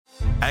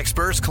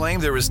Experts claim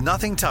there is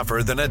nothing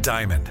tougher than a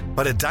diamond.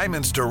 But at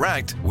Diamonds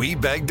Direct, we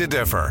beg to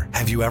differ.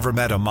 Have you ever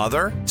met a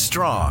mother?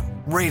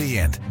 Strong,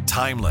 radiant,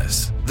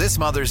 timeless. This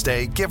Mother's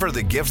Day, give her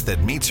the gift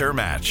that meets her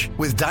match.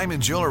 With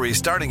diamond jewelry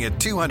starting at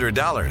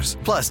 $200.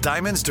 Plus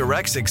Diamonds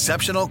Direct's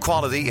exceptional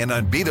quality and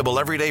unbeatable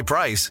everyday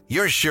price,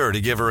 you're sure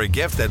to give her a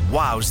gift that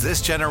wows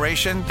this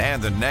generation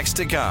and the next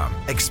to come.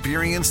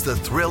 Experience the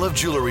thrill of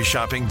jewelry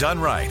shopping done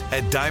right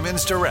at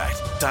Diamonds Direct.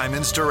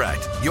 Diamonds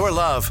Direct. Your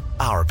love,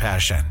 our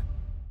passion.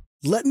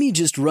 "Let me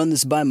just run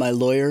this by my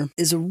lawyer"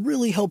 is a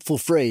really helpful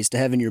phrase to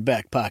have in your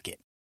back pocket.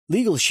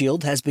 Legal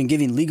Shield has been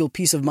giving legal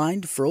peace of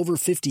mind for over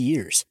 50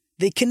 years.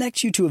 They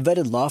connect you to a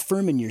vetted law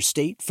firm in your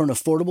state for an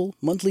affordable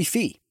monthly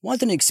fee.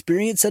 Want an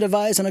experienced set of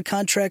eyes on a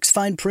contract's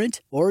fine print?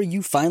 Or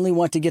you finally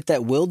want to get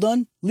that will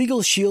done?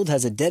 Legal Shield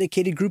has a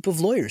dedicated group of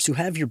lawyers who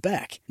have your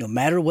back, no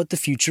matter what the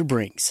future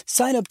brings.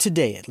 Sign up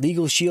today at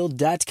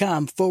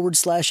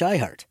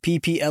LegalShield.com/iHeart.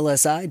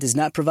 PPLSI does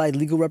not provide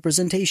legal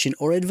representation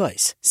or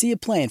advice. See a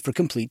plan for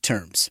complete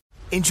terms.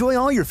 Enjoy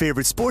all your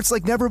favorite sports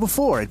like never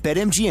before at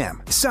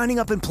BetMGM. Signing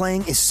up and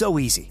playing is so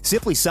easy.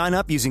 Simply sign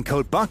up using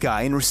code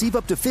Buckeye and receive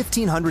up to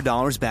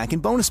 $1,500 back in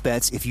bonus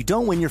bets if you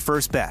don't win your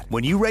first bet.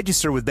 When you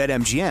register with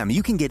BetMGM,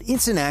 you can get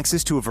instant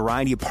access to a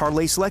variety of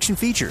parlay selection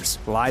features,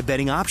 live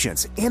betting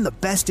options, and the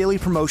best daily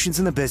promotions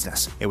in the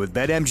business. And with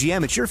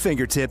BetMGM at your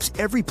fingertips,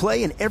 every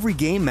play and every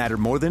game matter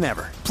more than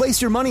ever.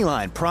 Place your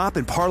moneyline, prop,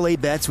 and parlay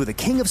bets with the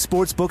king of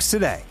sportsbooks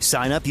today.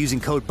 Sign up using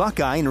code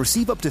Buckeye and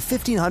receive up to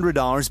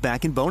 $1,500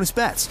 back in bonus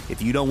bets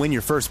if you don't win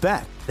your first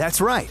bet.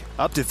 That's right,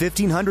 up to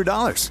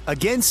 $1,500.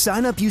 Again,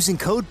 sign up using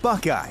code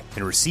Buckeye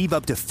and receive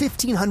up to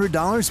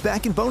 $1,500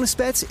 back in bonus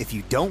bets if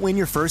you don't win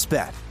your first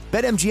bet.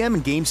 BetMGM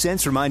and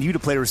GameSense remind you to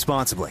play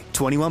responsibly.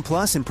 21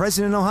 plus and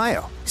present in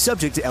Ohio.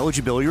 Subject to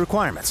eligibility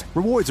requirements.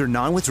 Rewards are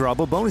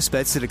non-withdrawable bonus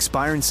bets that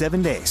expire in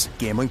 7 days.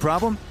 Gambling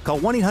problem? Call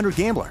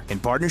 1-800-GAMBLER in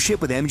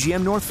partnership with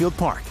MGM Northfield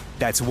Park.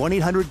 That's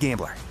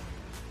 1-800-GAMBLER.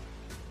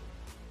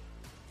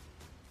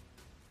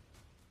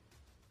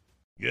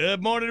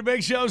 Good morning to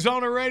Big Show's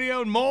on the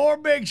radio, and more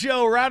Big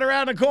Show right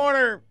around the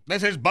corner.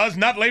 This is Buzz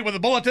Nutley with the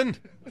Bulletin.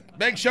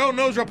 Big Show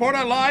news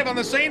reporter live on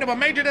the scene of a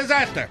major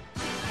disaster.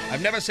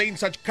 I've never seen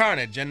such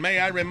carnage, and may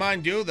I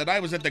remind you that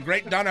I was at the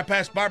great Donner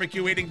Pass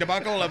barbecue eating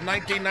debacle of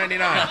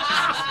 1999.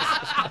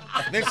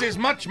 This is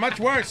much, much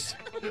worse.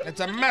 It's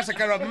a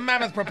massacre of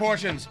mammoth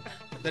proportions.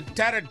 The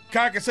tattered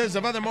carcasses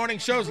of other morning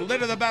shows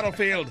litter the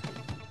battlefield.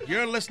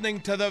 You're listening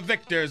to the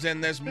victors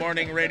in this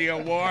morning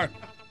radio war.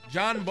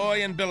 John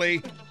Boy and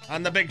Billy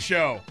on the Big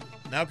Show.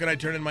 Now can I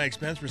turn in my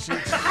expense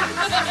receipts?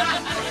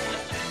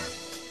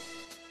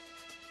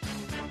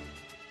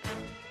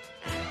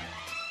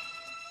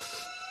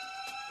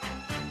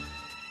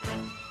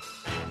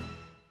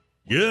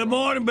 Good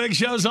morning, Big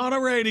Show's on the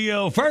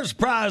radio. First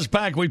prize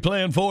pack we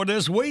planned for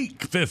this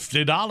week,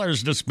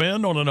 $50 to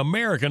spend on an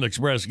American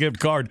Express gift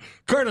card,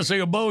 courtesy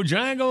of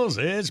Bojangles.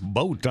 It's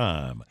bow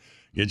time.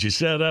 Get you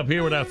set up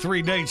here with our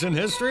 3 dates in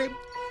history.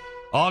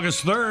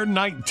 August 3rd,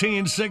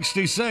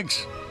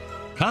 1966.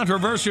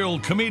 Controversial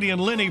comedian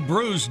Lenny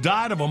Bruce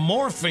died of a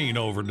morphine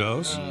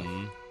overdose.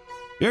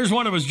 Here's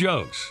one of his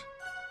jokes.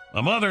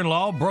 My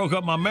mother-in-law broke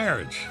up my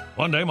marriage.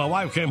 One day, my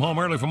wife came home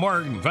early from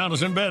work and found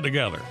us in bed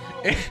together.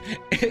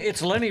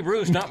 It's Lenny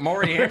Bruce, not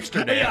Maury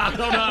Amsterdam. Yeah, I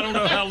don't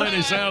know how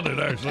Lenny sounded,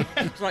 actually.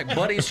 It's like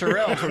Buddy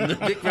Sorrell from the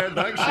Dick Van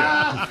Dyke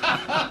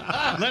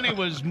Show. Lenny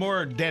was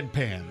more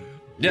deadpan.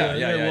 Yeah,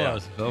 it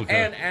was.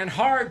 Okay. And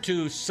hard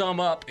to sum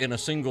up in a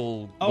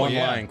single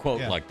one-line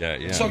quote like that.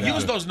 Yeah. So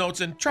use those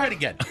notes and try it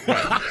again.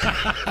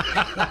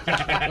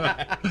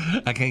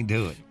 I can't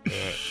do it.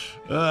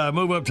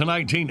 Move up to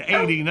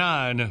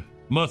 1989.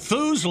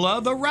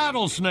 Methuselah the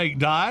rattlesnake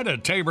died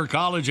at Tabor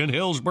College in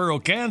Hillsboro,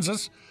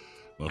 Kansas.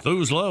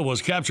 Methuselah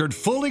was captured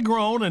fully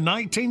grown in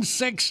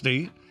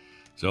 1960,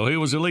 so he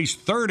was at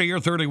least 30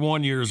 or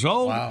 31 years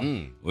old,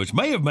 which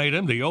may have made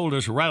him the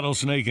oldest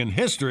rattlesnake in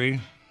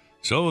history.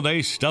 So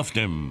they stuffed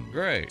him.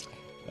 Great.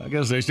 I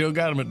guess they still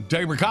got him at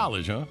Tabor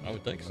College, huh? I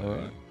would think so.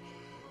 Right.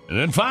 And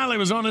then finally, it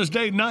was on this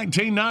date,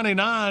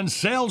 1999,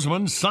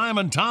 salesman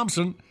Simon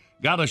Thompson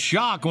got a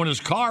shock when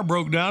his car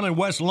broke down in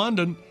West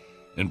London,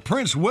 and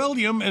Prince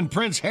William and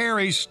Prince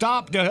Harry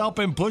stopped to help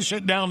him push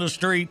it down the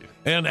street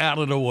and out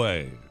of the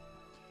way.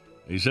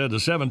 He said the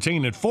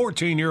 17 and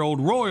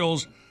 14-year-old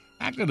royals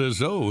acted as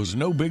though it was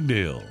no big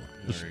deal.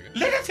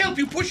 Let us help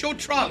you push your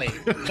trolley.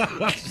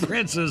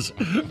 Princes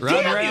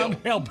run around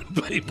helping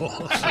people.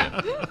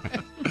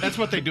 That's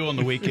what they do on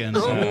the weekends.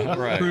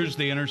 Right. Cruise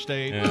the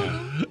interstate.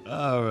 Yeah.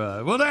 All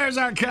right. Well, there's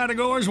our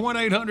categories.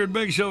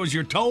 1-800-BIG-SHOW is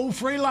your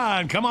toll-free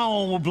line. Come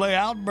on, we'll play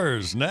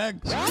Outburst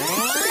next.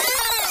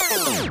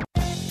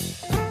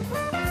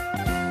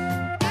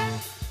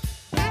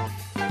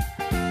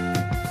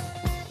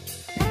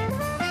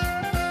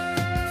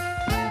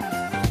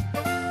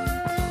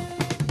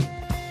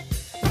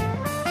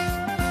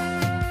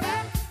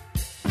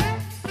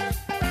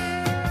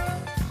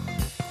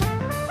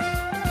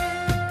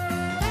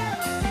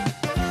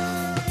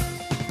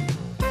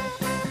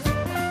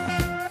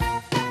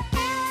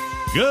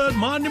 Good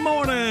Monday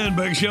morning.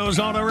 Big Show's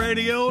on the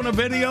radio and a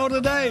video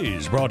today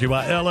is brought to you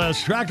by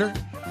LS Tractor.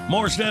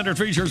 More standard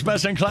features,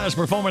 best-in-class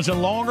performance,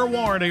 and longer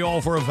warranty, all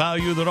for a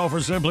value that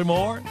offers simply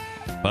more.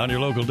 Find your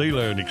local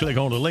dealer and you click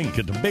on the link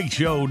at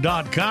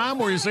thebigshow.com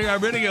where you see our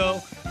video,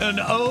 An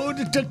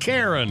Ode to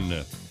Karen.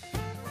 We've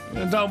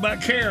been talking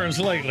about Karens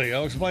lately.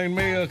 I'll explain to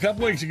me a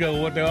couple weeks ago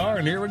what they are,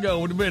 and here we go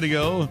with the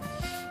video.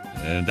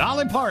 And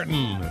Dolly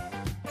Parton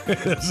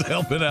is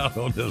helping out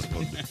on this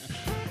one.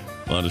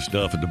 Fun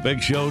stuff at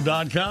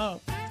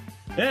thebigshow.com.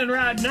 And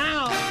right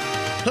now,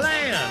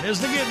 plan is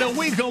to get the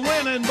week of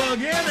winning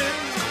beginning.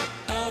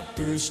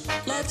 Outburst,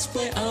 let's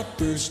play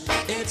Outburst.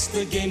 It's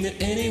the game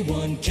that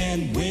anyone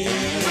can win.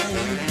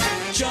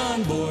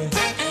 John Boy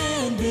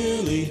and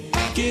Billy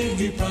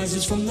give you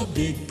prizes from the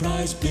big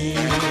prize bin.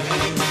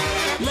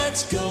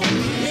 Let's go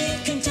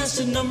meet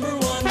contestant number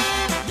 1.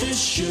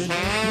 This should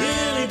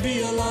really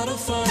be a lot of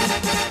fun.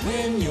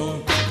 When you're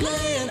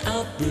playing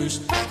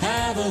Outburst,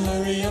 have a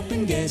hurry up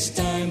and guess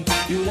time.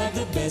 You'll have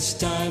the best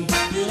time.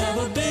 You'll have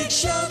a big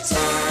show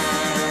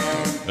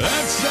time.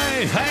 Let's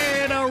say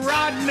hey to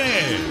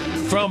Rodney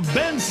from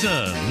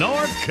Benson,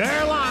 North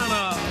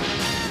Carolina.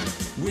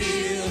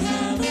 We'll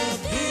have a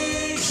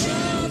big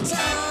show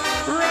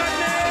time.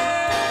 Rodney!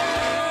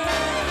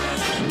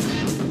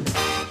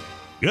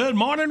 Good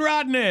morning,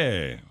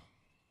 Rodney.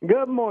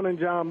 Good morning,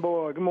 John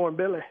Boy. Good morning,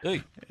 Billy.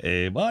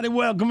 Hey, buddy,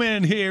 welcome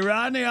in here,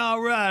 Rodney.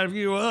 All right, if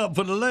you were up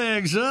for the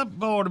legs up,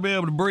 I ought to be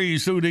able to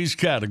breeze through these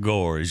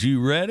categories.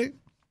 You ready?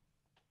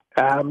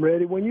 I'm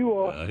ready when you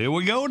are. Here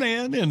we go,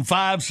 then. In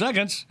 5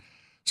 seconds,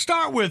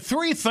 start with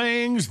 3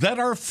 things that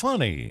are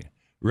funny.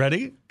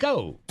 Ready?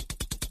 Go.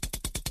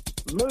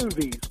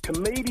 Movies,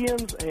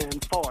 comedians, and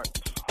farts.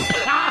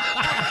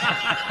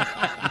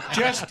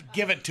 Just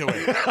give it to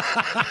him.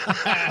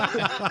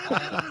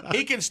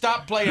 He can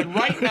stop playing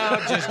right now.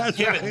 Just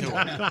give it to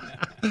him.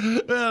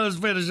 Well, let's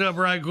finish up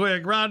right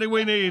quick. Rodney,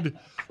 we need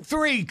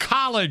 3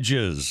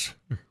 colleges.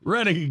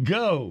 Ready?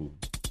 Go.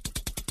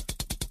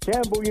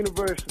 Campbell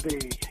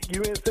University,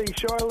 UNC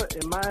Charlotte,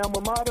 and my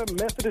alma mater,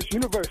 Methodist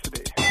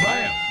University.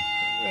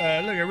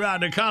 Bam. Look at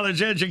Rodney,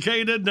 college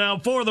educated. Now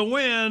for the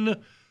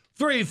win,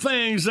 3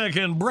 things that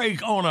can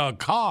break on a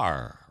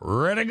car.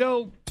 Ready?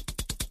 Go.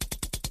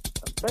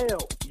 A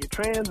belt, your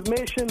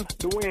transmission,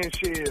 the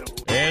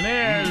windshield. And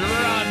there's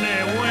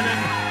Rodney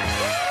winning.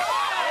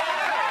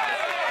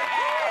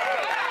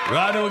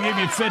 Rodney will give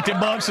you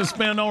 $50 to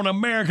spend on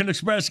American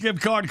Express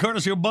gift card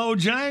courtesy of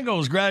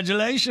Bojangles.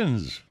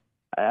 Congratulations.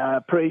 I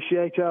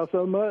appreciate y'all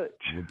so much.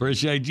 We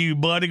appreciate you,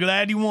 buddy.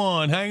 Glad you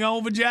won. Hang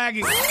on for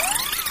Jackie.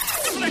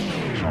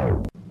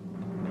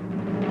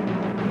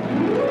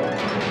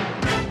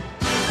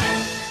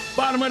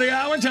 Bottom of the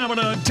hour, time of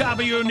the top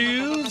of your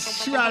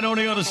news. Right on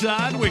the other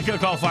side, we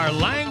kick off our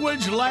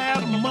Language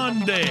Lab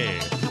Monday.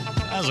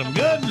 Got some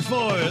good ones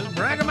for you.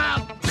 Break them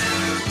out.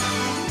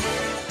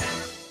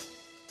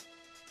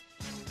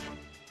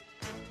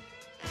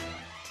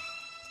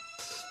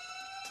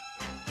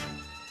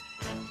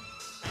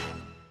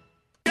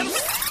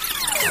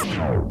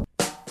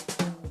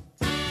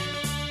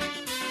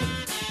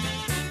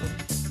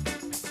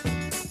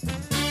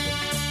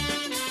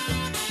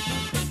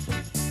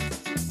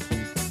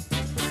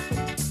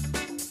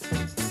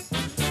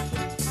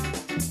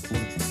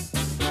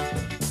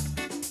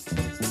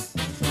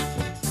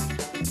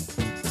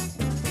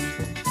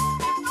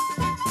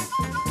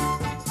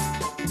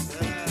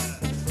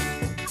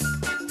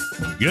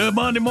 Good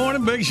Monday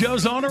morning. Big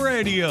Show's on the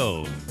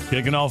radio.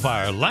 Kicking off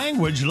our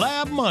Language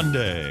Lab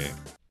Monday.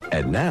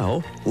 And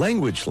now,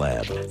 Language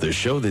Lab, the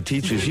show that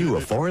teaches you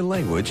a foreign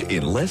language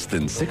in less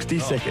than 60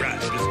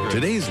 seconds.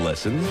 Today's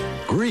lesson,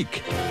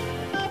 Greek.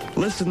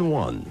 Lesson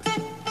 1,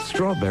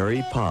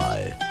 strawberry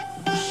pie.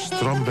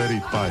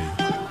 Strawberry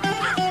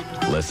pie.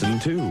 Lesson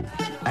 2,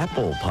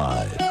 apple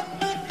pie.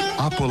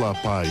 Apple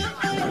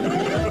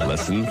pie.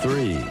 Lesson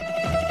 3,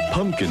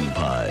 pumpkin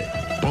pie.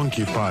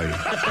 Punky pie.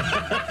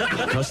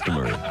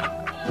 Customer,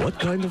 what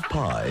kind of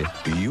pie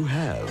do you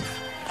have?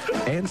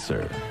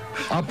 Answer.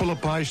 Apple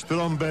pie,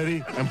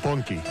 strawberry, and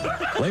punky.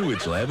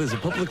 Language Lab is a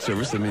public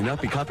service that may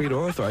not be copied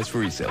or authorized for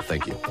resale.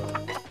 Thank you.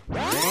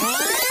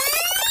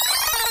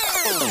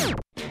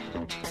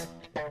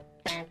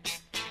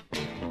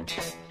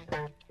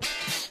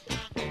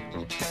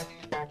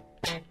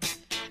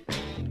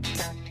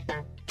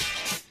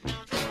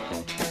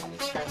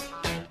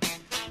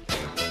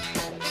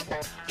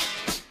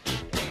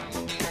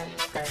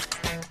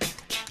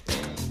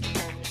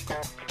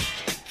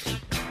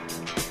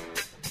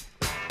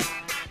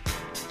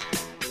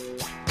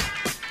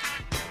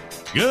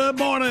 Good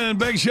morning.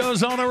 Big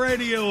Show's on the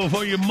radio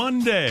for you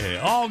Monday,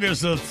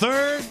 August the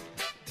 3rd.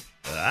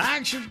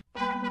 Action.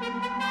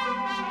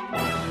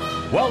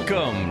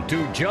 Welcome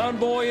to John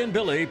Boy and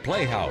Billy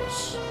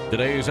Playhouse.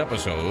 Today's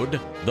episode,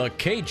 The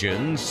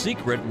Cajun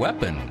Secret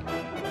Weapon.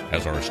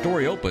 As our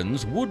story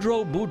opens,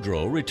 Woodrow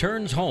Boudreaux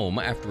returns home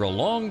after a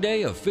long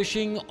day of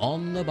fishing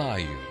on the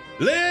bayou.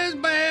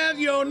 Lisbeth,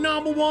 your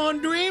number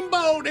one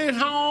dreamboat is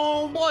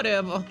home.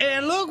 Whatever.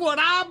 And look what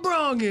I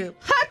brung him.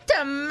 Hot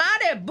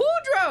tamale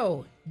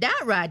Boudreaux.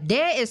 That right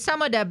there is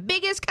some of the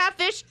biggest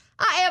catfish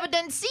I ever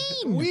done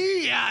seen.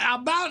 I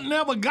about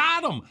never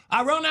got them.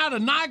 I run out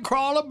of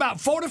Nightcrawler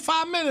about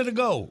 45 minutes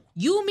ago.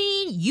 You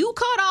mean you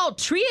caught all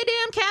 3 of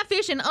them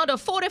catfish in under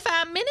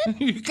 45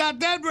 minutes? You got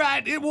that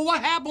right. Well,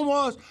 what happened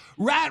was,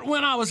 right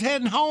when I was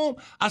heading home,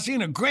 I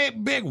seen a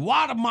great big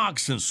water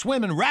moccasin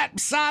swimming right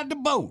beside the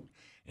boat.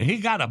 And he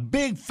got a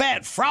big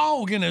fat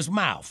frog in his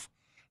mouth.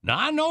 Now,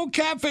 I know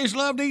catfish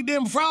love to eat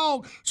them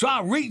frogs, so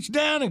I reached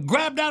down and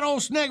grabbed that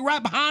old snake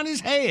right behind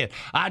his head.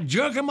 I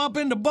jerk him up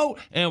in the boat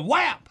and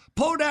whap,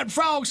 pulled that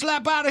frog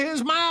slap out of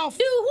his mouth.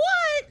 Do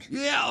what?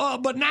 Yeah,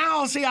 but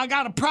now, see, I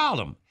got a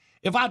problem.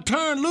 If I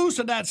turn loose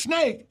of that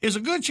snake, it's a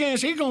good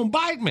chance he gonna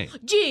bite me.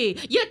 Gee,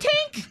 you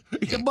think?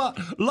 Yeah, but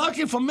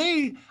lucky for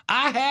me,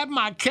 I have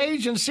my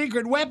Cajun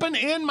secret weapon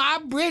in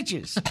my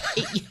britches.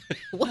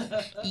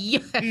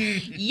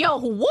 Yo,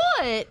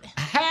 what?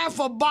 Half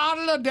a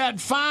bottle of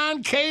that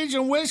fine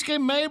Cajun whiskey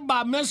made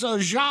by Mr.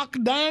 Jacques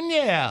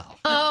Daniel.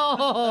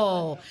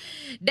 Oh,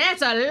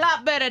 that's a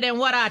lot better than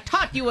what I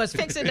thought you was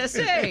fixing to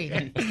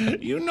say.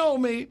 You know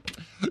me.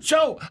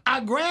 So I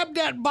grabbed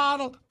that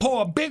bottle,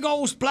 pour a big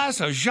old splash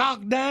of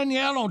Jacques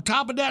Daniel on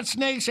top of that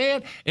snake's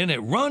head, and it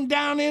run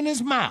down in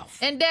his mouth.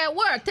 And that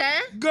worked,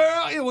 huh?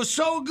 Girl, it was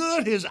so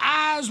good, his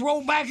eyes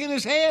rolled back in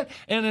his head,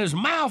 and his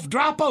mouth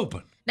drop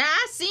open. Now,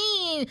 I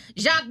seen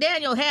Jacques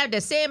Daniel have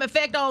the same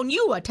effect on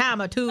you a time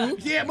or two.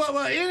 Yeah,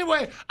 but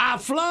anyway, I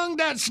flung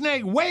that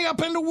snake way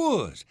up in the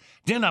woods.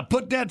 Then I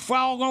put that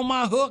frog on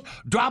my hook,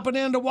 drop it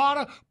in the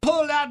water,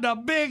 pulled out the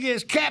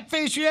biggest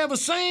catfish you ever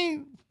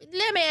seen.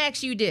 Let me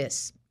ask you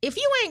this. If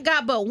you ain't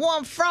got but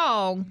one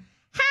frog,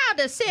 how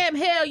the Sam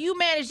hell you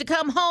managed to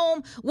come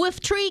home with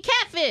 3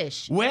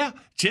 catfish? Well,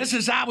 just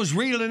as I was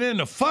reeling in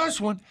the first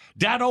one,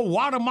 that old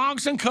water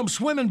moccasin come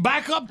swimming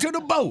back up to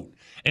the boat.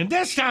 And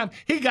this time,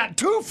 he got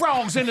 2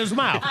 frogs in his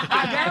mouth.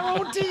 I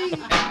guarantee.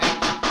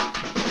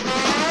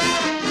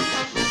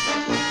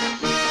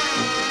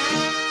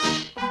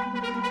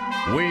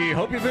 We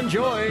hope you've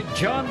enjoyed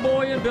John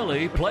Boy and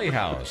Billy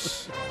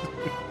Playhouse.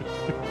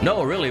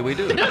 No, really, we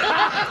do. Tune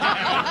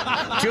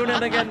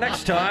in again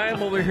next time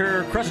when we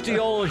hear crusty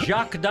old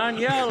Jacques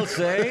Daniel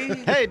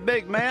say, "Hey,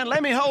 big man,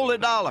 let me hold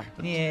 $1."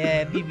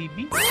 Yeah, beep.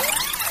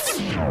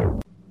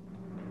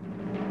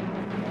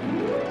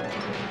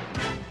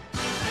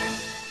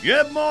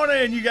 Good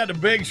morning. You got the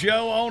Big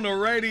Show on the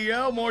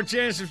radio. More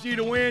chances for you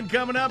to win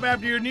coming up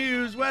after your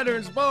news, weather,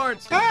 and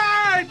sports.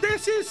 Hi,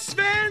 this is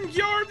Sven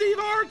Jordi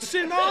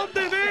Larsen all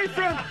the way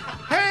from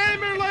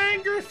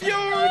Hammerlanger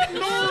Fjord,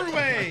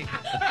 Norway.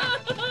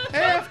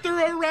 After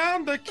a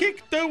round of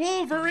Kick the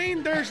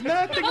Wolverine, there's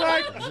nothing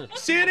like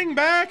sitting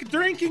back,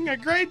 drinking a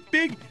great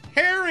big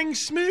herring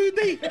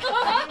smoothie,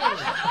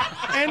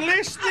 and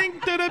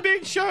listening to the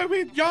Big Show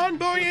with John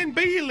Boy and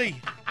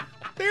Billy.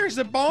 There's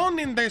a bone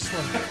in this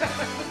one.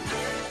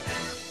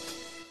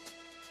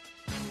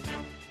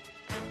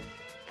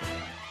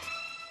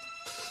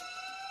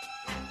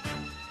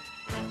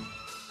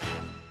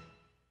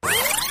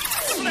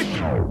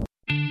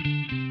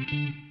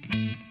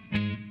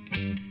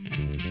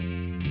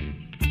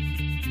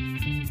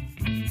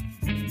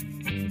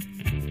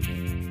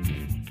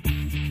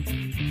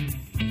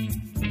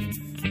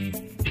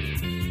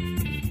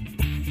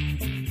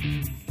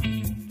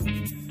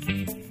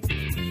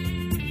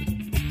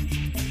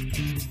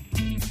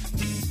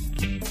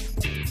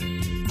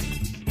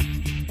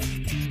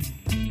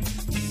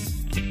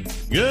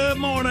 Good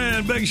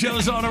morning. Big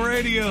Show's on the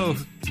radio.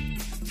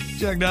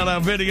 Checked out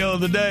our video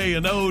of the day,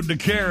 an ode to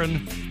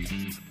Karen.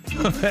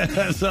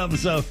 Something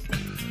so.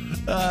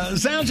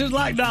 Sounds just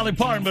like Dolly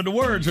Parton, but the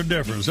words are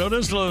different. So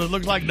this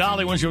looks like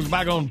Dolly when she was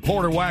back on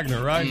Porter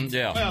Wagner, right?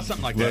 Yeah. Well,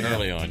 something like that.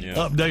 Early on, yeah.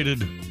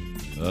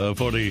 Updated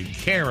for the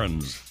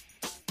Karens.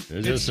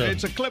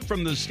 It's a clip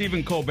from the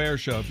Stephen Colbert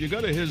Show. If you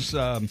go to his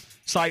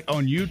site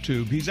on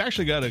YouTube, he's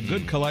actually got a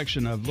good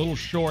collection of little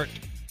short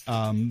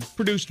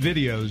produced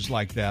videos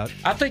like that.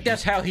 I think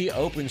that's how he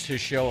opens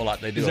his show a lot.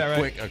 They do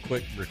a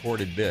quick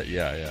recorded bit.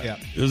 Yeah.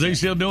 Is he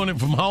still doing it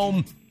from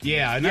home?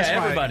 Yeah, and that's why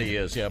everybody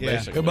is. Yeah,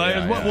 basically.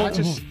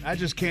 Everybody is. I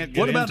just can't. Get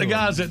what about the into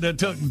guys that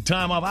took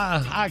time off?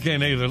 I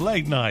can't either.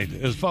 Late night,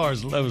 as far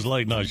as those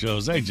late night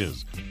shows, they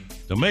just.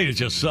 To me, it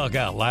just suck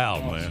out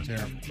loud, man. It's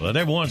terrible. But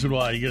every once in a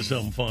while, you get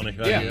something funny,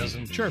 I guess.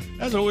 Sure.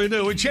 That's what we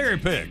do. We cherry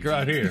pick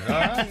right here, all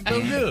right? Do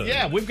good.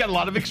 Yeah, we've got a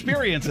lot of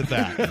experience at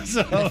that.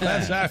 So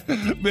that's our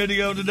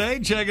video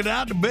today. Check it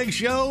out,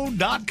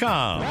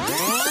 thebigshow.com.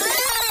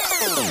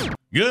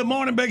 Good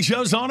morning, Big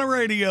Show's on the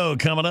radio.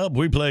 Coming up,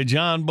 we play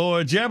John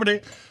Boy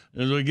Jeopardy.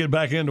 As we get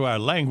back into our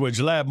Language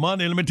Lab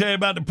Monday, let me tell you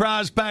about the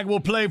prize pack we'll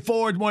play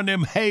for. It's one of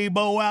them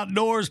Haybo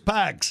Outdoors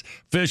packs.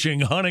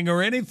 Fishing, hunting,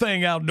 or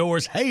anything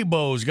outdoors,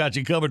 Haybo's got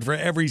you covered for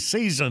every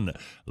season.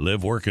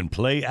 Live, work, and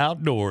play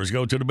outdoors.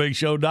 Go to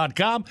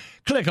thebigshow.com,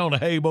 click on the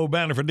Haybo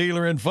banner for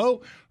dealer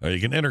info, or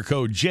you can enter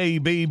code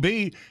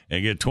JBB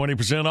and get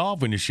 20% off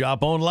when you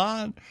shop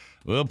online.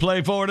 We'll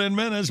play for it in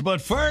minutes,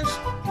 but first...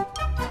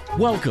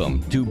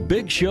 Welcome to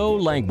Big Show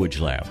Language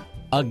Lab,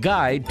 a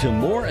guide to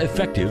more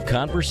effective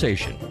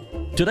conversation.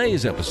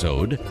 Today's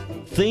episode,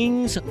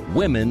 Things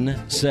Women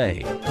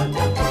Say.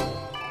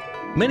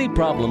 Many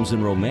problems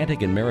in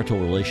romantic and marital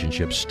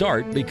relationships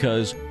start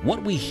because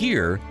what we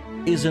hear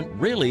isn't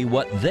really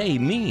what they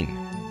mean.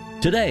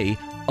 Today,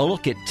 a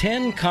look at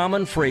 10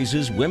 common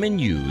phrases women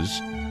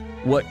use,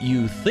 what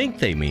you think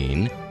they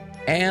mean,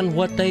 and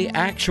what they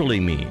actually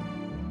mean.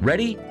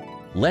 Ready?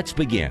 Let's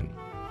begin.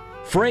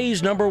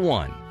 Phrase number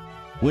 1.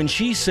 When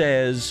she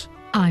says,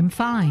 I'm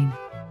fine.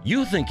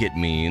 You think it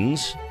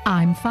means,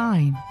 I'm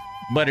fine.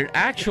 but it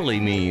actually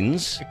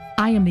means,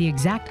 I am the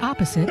exact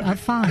opposite of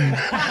fine.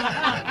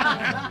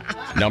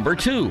 Number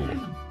 2.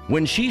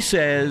 When she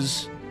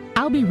says,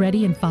 I'll be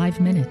ready in 5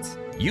 minutes.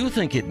 You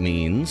think it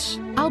means,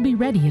 I'll be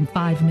ready in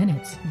 5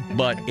 minutes.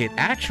 but it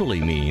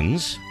actually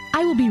means,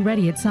 I will be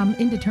ready at some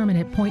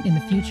indeterminate point in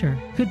the future.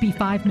 Could be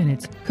 5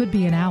 minutes, could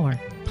be an hour.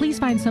 Please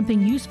find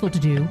something useful to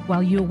do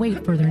while you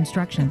await further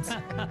instructions.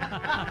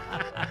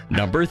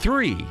 Number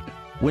 3.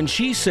 When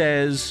she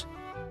says,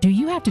 Do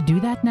you have to do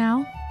that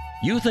now?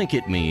 You think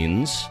it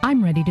means,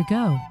 I'm ready to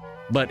go.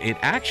 but it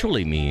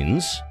actually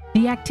means,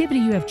 The activity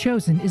you have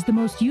chosen is the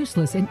most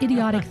useless and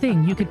idiotic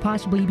thing you could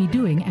possibly be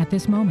doing at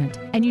this moment,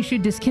 and you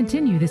should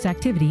discontinue this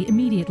activity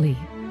immediately.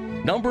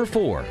 Number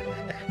 4.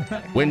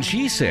 When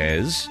she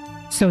says,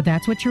 So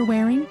that's what you're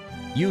wearing?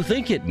 You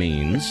think it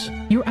means,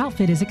 Your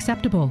outfit is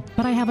acceptable,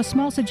 but I have a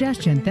small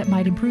suggestion that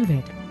might improve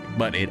it.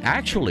 but it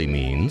actually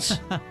means,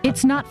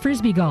 It's not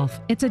frisbee golf,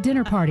 it's a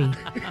dinner party.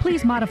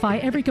 Please modify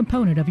every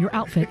component of your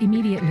outfit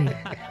immediately.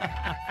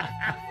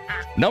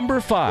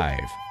 Number 5.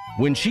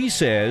 When she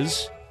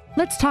says,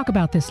 Let's talk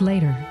about this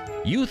later.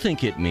 You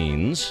think it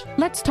means,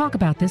 Let's talk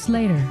about this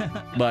later.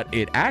 but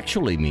it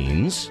actually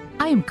means,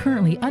 I am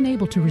currently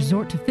unable to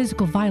resort to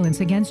physical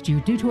violence against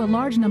you due to a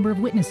large number of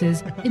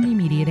witnesses in the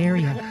immediate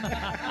area.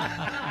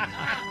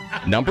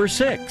 Number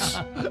 6.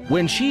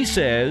 When she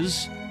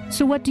says,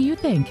 So what do you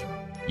think?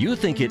 You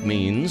think it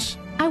means,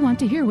 I want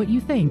to hear what you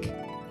think.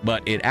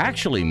 but it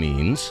actually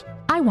means,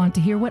 I want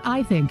to hear what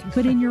I think,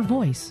 but in your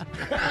voice.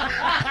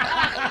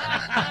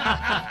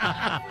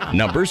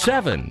 Number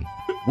 7.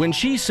 When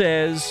she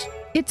says,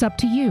 It's up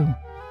to you.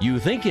 You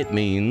think it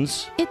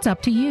means, It's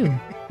up to you.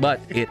 but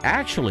it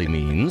actually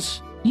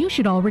means, You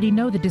should already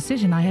know the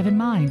decision I have in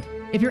mind.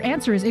 If your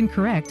answer is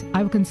incorrect,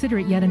 I will consider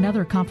it yet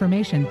another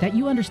confirmation that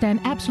you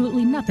understand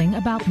absolutely nothing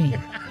about me.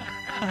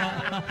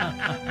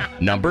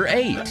 Number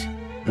 8.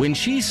 When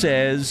she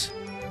says,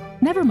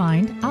 Never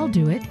mind, I'll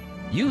do it.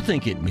 You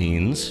think it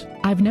means,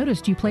 I've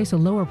noticed you place a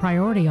lower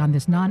priority on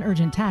this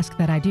non-urgent task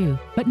that I do,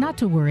 but not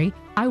to worry,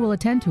 I will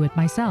attend to it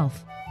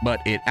myself.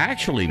 but it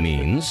actually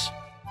means,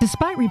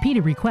 Despite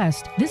repeated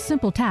requests, this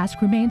simple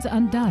task remains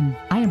undone.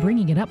 I am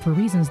bringing it up for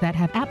reasons that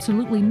have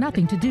absolutely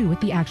nothing to do with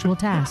the actual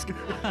task.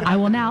 I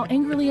will now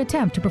angrily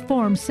attempt to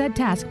perform said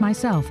task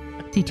myself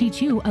to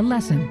teach you a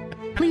lesson.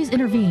 Please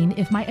intervene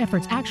if my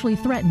efforts actually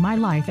threaten my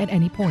life at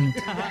any point.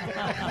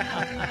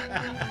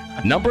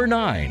 Number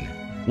 9.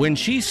 When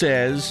she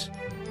says,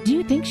 Do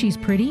you think she's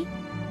pretty?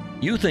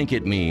 You think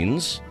it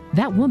means,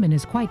 That woman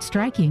is quite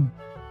striking.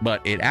 but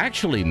it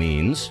actually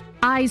means,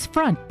 Eyes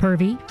front,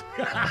 pervy.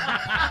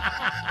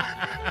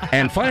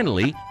 and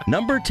finally,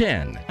 number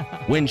 10.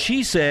 When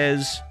she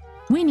says,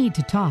 We need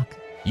to talk.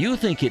 You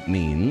think it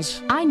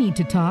means, I need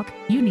to talk.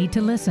 You need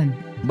to listen.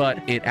 but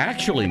it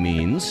actually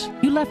means,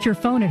 You left your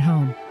phone at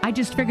home. I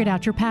just figured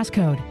out your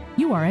passcode.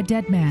 You are a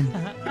dead man.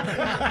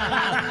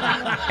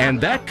 And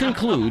that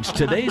concludes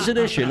today's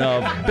edition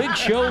of Big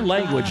Show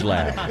Language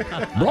Lab,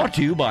 brought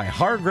to you by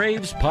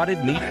Hargrave's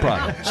Potted Meat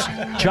Products,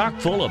 chock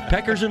full of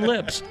peckers and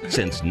lips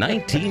since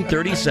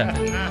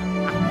 1937.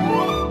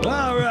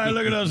 All right,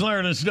 look at us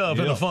learning stuff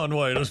in a fun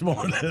way this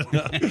morning.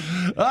 All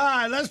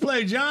right, let's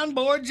play John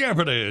Boy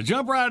Jeopardy.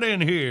 Jump right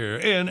in here.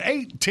 In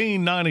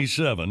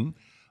 1897,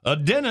 a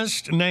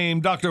dentist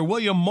named Dr.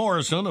 William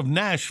Morrison of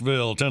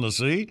Nashville,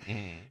 Tennessee,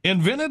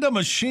 invented a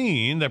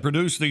machine that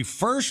produced the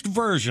first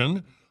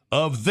version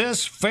of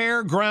this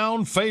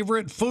fairground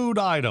favorite food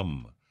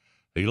item.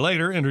 He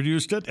later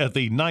introduced it at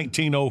the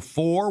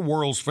 1904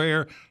 World's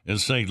Fair in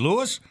St.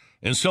 Louis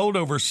and sold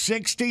over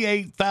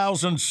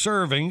 68,000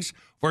 servings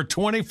for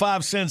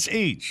 25 cents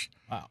each.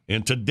 Wow.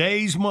 In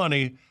today's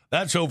money,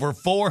 that's over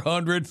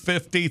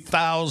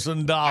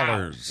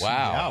 $450,000.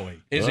 Wow.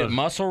 Is it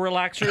muscle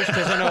relaxers?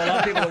 Because I know a lot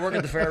of people that work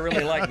at the fair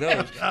really like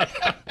those.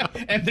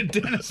 And the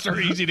dentists are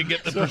easy to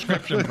get the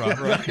prescription from.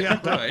 Right. Yeah,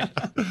 right.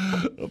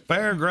 A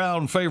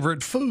fairground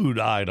favorite food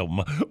item.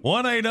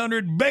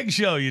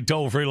 1-800-BIG-SHOW, you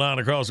toll-free line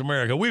across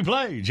America. We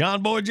play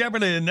John Boy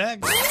Jeopardy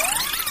next.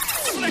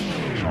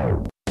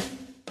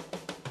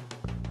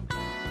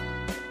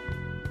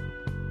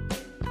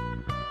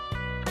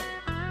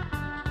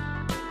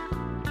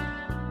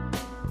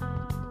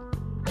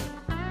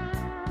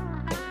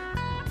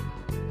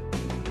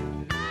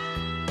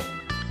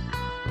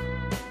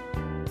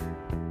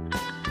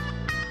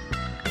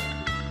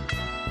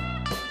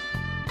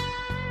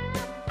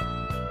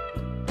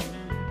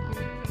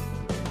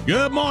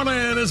 Good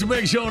morning. It's a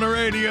Big Show on the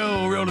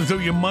radio. Rolling through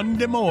you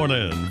Monday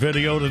morning.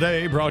 Video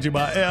today brought to you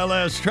by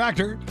LS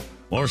Tractor.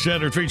 More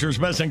standard features,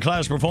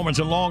 best-in-class performance,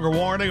 and longer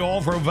warranty, all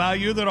for a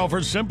value that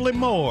offers simply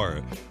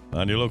more.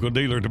 Find your local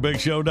dealer at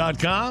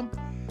thebigshow.com.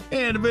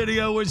 And the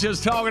video was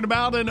just talking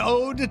about an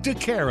ode to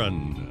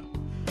Karen.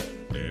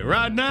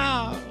 Right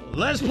now,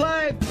 let's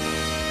play.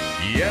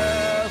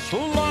 Yes,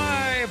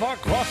 live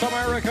across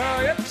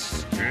America,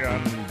 it's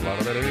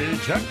Jeopardy.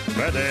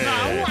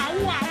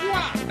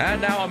 And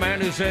now a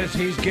man who says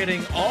he's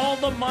getting all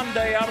the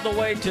Monday out of the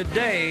way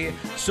today,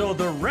 so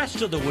the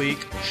rest of the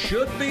week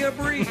should be a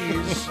breeze.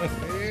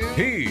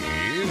 He's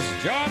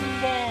John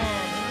Boy.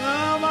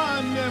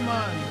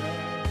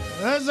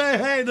 Let's say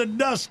hey to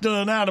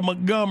Dustin out of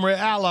Montgomery,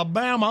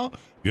 Alabama.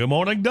 Good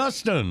morning,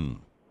 Dustin.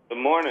 Good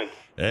morning.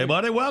 Hey,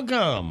 buddy,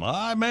 welcome. All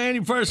right, man,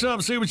 you first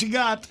up, see what you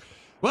got.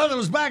 Well, it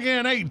was back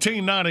in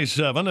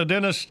 1897, a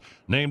dentist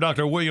named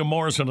Dr. William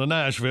Morrison of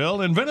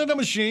Nashville invented a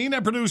machine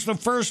that produced the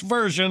first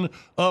version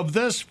of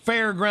this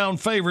fairground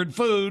favorite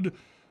food.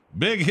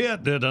 Big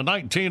hit at a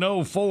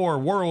 1904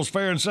 World's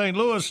Fair in St.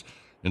 Louis.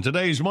 In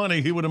today's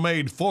money, he would have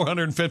made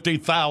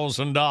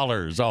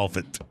 $450,000 off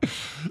it.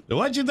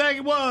 What'd you think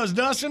it was,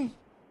 Dustin?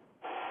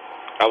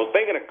 I was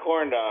thinking of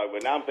corn dog,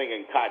 but now I'm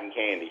thinking cotton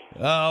candy.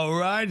 All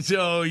right,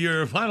 so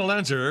your final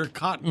answer,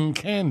 cotton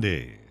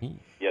candy.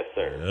 Yes,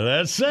 sir.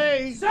 Let's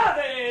see.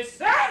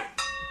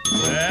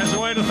 That's the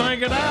way to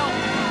think it out.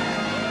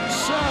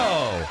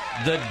 So,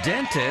 the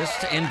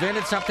dentist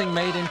invented something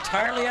made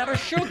entirely out of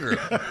sugar.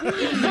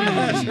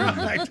 That's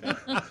right.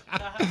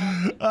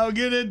 I'll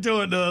get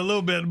into it a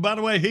little bit. By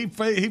the way, he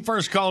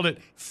first called it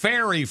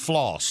fairy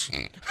floss.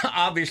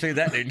 Obviously,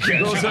 that didn't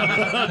catch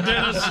on.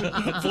 Dentist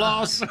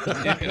floss. Got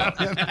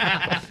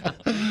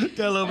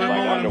a little bit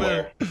more in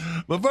there.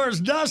 But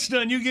first,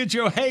 Dustin, you get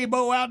your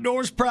Haybo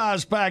Outdoors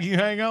prize pack. You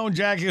hang on,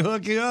 Jackie,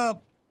 hook you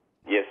up.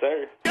 Yes,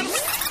 sir.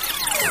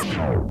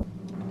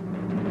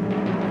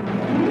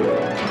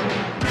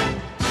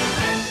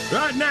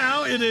 Right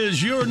now, it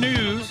is your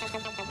news.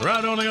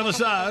 Right on the other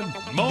side,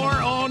 more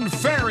on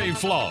fairy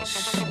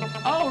floss.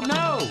 Oh,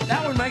 no.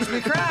 That one makes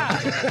me cry.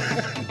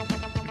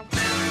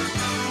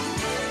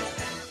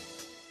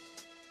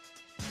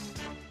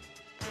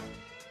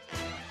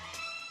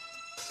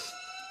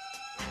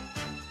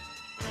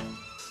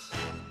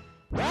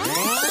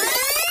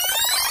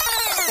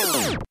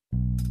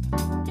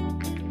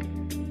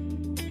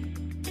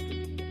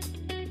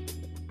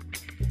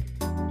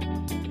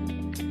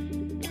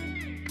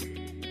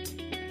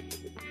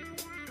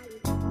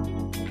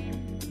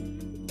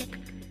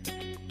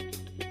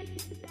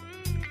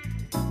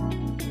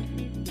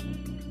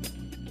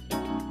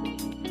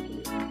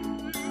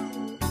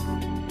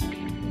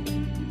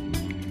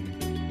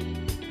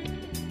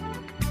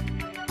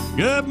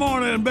 Good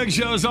morning, Big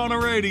Show's on the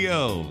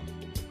radio.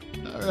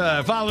 All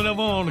right, following up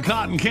on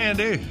cotton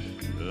candy,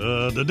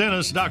 the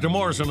dentist, Dr.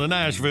 Morrison of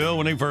Nashville,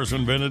 when he first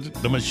invented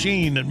the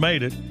machine that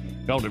made it,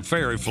 called it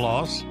fairy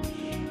floss.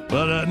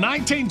 But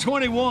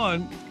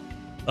 1921,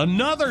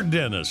 another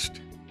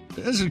dentist,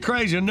 this is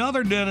crazy,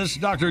 another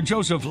dentist, Dr.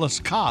 Joseph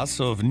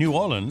Lascasse of New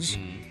Orleans,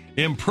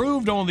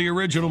 improved on the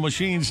original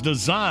machine's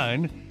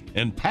design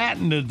and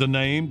patented the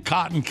name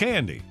cotton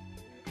candy.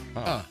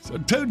 So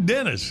two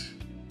dentists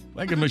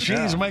making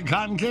machines to make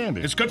cotton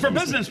candy. It's good for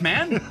business,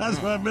 man. That's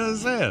what I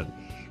said.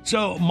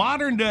 So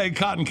modern-day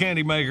cotton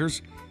candy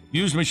makers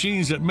use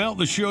machines that melt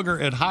the sugar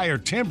at higher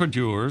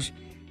temperatures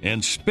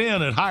and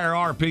spin at higher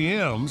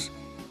RPMs,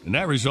 and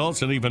that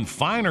results in even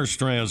finer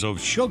strands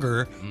of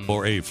sugar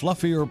for a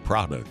fluffier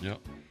product. Yep.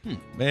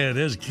 Man,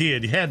 as a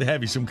kid, you had to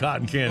have you some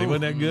cotton candy.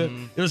 Wasn't that good?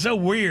 It was so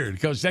weird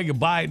because you take a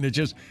bite and it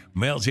just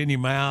melts in your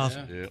mouth.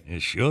 Yeah.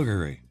 It's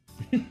sugary.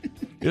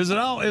 Is it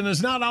all? And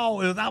it's not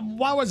all.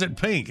 Why was it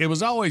pink? It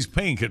was always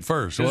pink at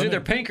first. It was wasn't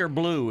either pink or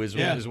blue is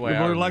Yeah, way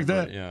I like remember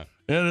that. it, yeah.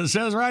 And it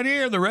says right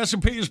here, the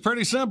recipe is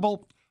pretty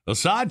simple.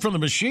 Aside from the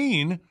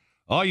machine,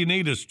 all you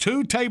need is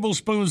 2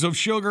 tablespoons of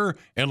sugar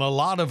and a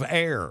lot of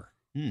air.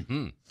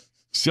 Mm-hmm.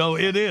 So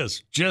it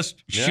is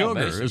just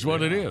sugar is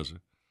what it is.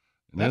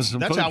 And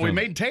That's how we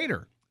made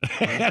tater.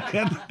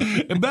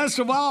 and best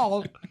of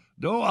all,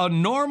 a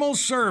normal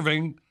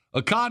serving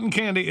of cotton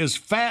candy is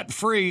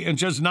fat-free and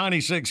just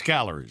 96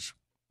 calories.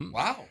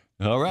 Wow.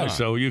 All right,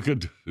 so you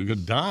could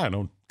dine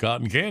on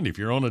cotton candy if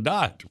you're on a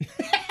diet.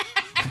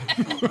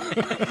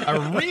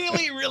 A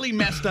really, really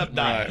messed up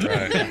diet.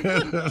 Right.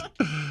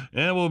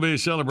 And we'll be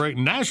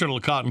celebrating National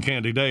Cotton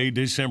Candy Day,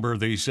 December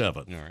the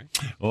 7th. All right.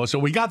 Well, so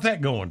we got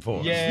that going for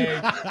us. Yay.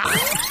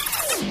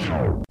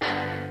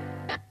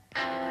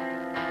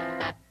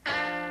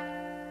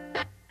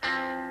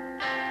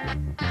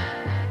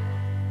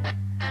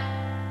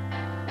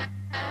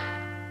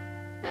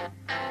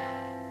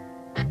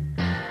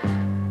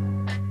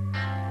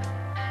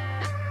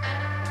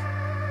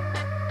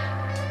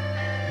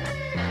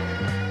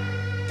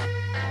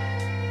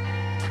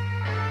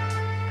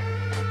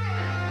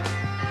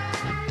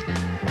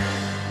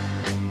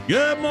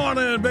 Good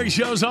morning, Big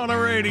Show's on the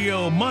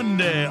radio,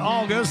 Monday,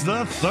 August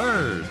the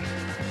 3rd.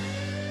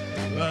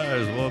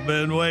 Guys, we've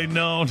been waiting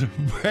on a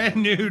brand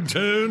new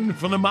tune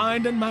from the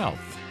mind and mouth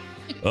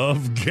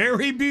of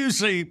Gary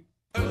Busey.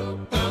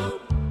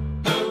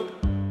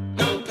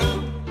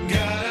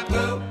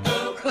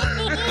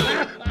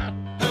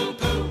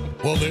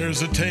 Well,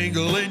 there's a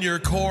tingle in your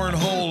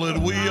cornhole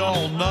that we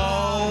all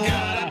know.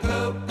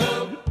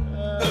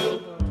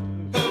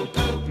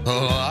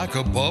 Like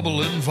a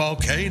bubbling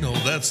volcano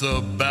that's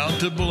about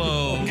to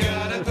blow.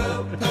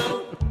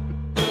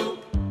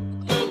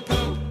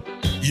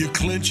 You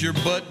clench your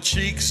butt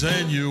cheeks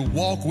and you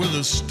walk with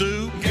a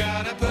stoop.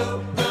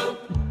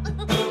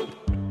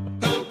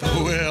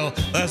 Well,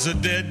 that's a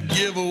dead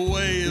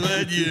giveaway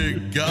that you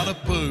gotta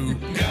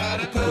poop.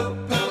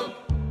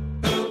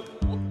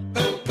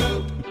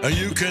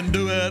 You can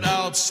do it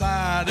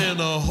outside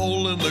in a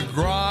hole in the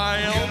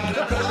ground.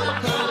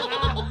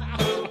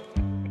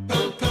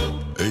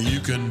 You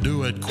can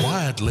do it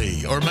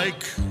quietly or make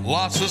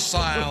lots of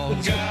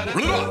sounds.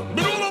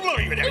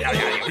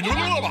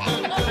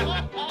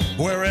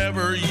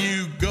 Wherever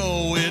you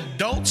go, it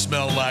don't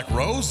smell like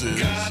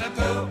roses.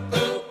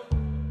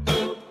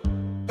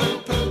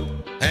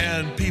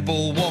 And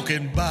people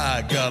walking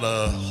by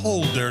gotta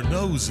hold their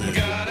noses.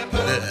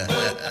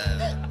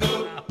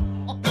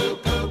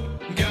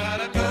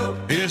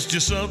 It's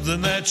just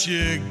something that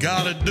you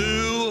gotta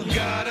do.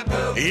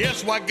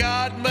 It's why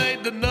God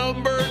made the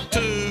number 2.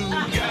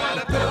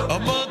 A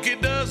monkey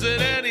does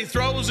it and he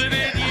throws it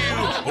in you.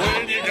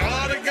 When you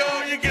gotta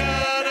go, you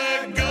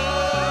gotta go.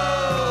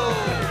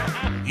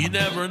 You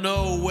never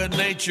know when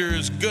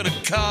nature's gonna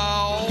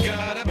call.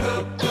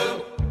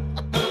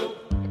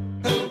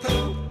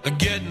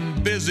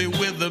 Getting busy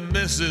with the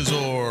missus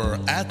or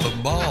at the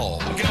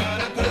mall.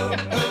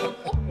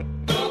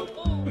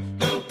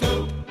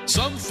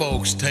 Some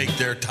folks take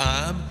their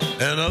time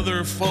and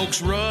other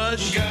folks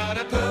rush.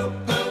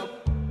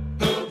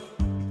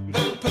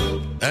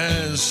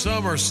 And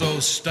some are so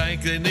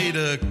stank they need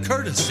a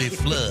courtesy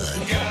flood.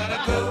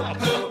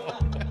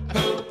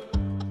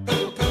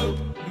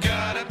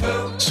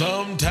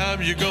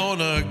 Sometimes you're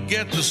gonna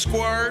get the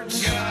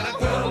squirts.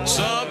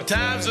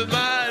 Sometimes it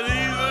might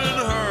even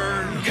hurt.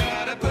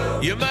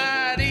 You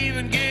might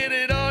even get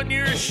it on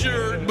your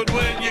shirt. But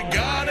when you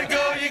gotta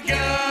go, you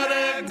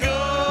gotta go.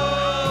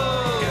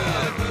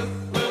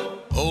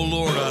 Oh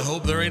Lord, I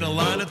hope there ain't a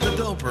line at the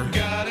dumper.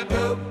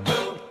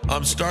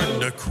 I'm starting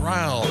to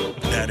crown,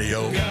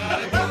 Daddy-O.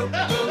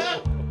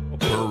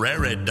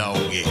 Prairie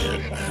dogging.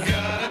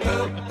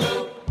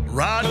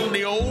 Riding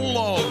the old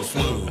log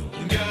flume.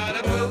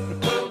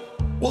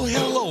 Well,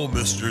 hello,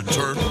 Mr.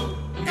 Turtle.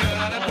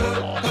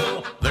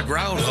 The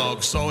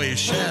groundhog saw his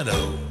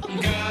shadow.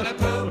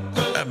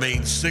 That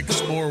means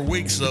 6 more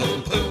weeks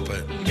of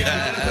pooping.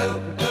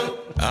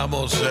 I'm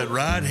gonna sit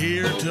right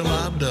here till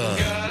I'm done.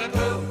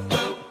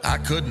 I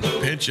couldn't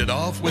pinch it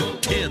off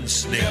with 10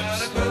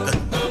 snips.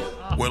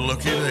 Well,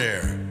 looky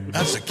there.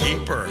 That's a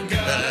keeper.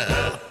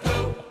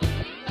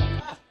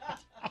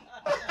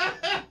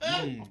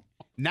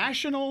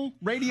 National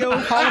Radio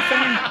Hall of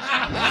Fame.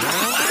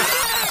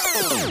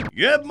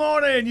 Good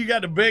morning. You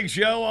got the big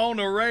show on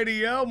the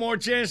radio. More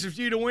chances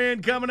for you to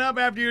win coming up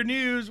after your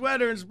news,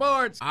 weather, and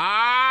sports.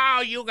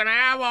 Oh, you can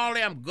have all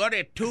them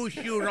goody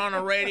two-shoes on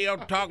the radio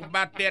talking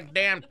about their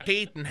damn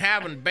teeth and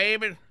having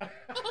babies.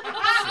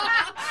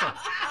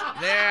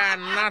 There's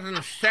nothing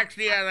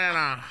sexier than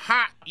a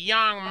hot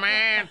young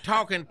man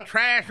talking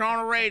trash on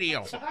the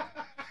radio.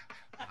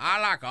 I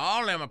like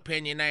all them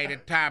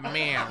opinionated type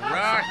men.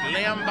 Rush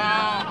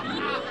Limbaugh,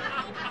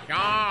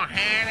 Sean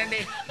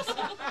Hannity,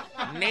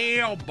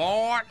 Neil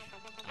Boyd.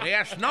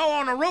 There's snow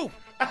on the roof.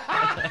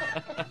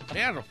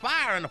 There's a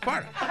fire in the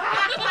furnace.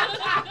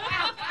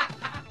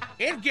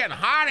 It's getting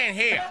hot in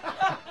here.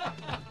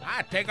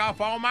 I take off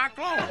all my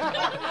clothes.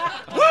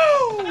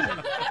 Woo!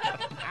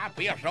 I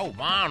feel so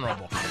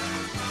vulnerable.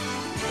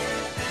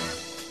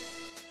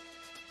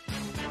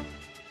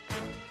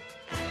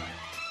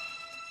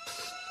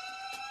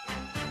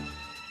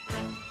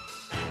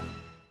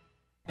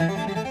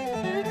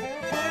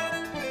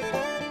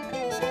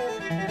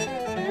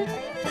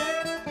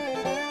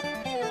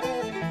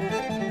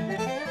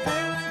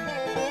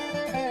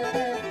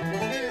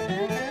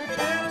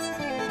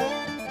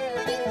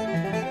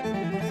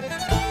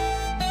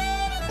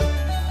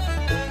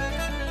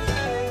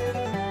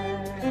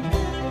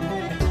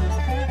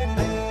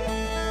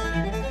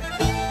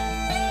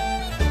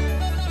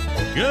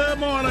 Good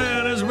morning.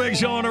 It's a big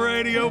show on the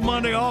radio,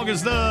 Monday,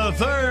 August the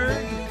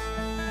 3rd.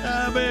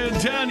 I've been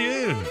telling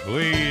you,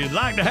 we'd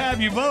like to have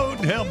you vote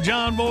and help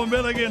John Boy and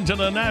Billy get into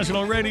the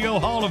National Radio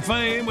Hall of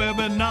Fame. We've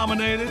been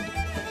nominated.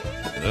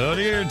 The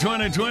year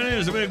 2020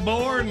 is a big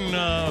board,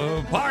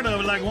 and part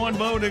of it, like one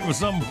vote, it was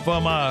some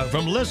from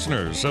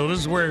listeners. So this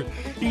is where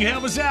you can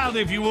help us out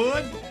if you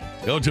would.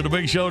 Go to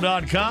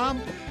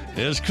thebigshow.com.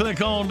 Just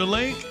click on the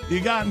link. You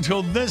got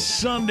until this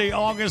Sunday,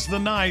 August the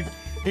 9th.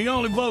 You can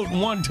only vote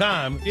one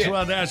time. Yeah. So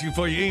I'd ask you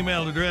for your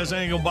email address. I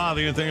ain't going to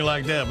bother you anything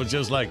like that, but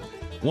just like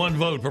one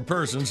vote per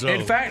person. So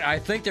in fact, I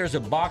think there's a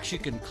box you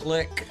can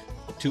click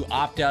to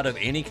opt out of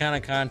any kind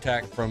of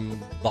contact from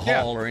the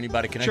hall or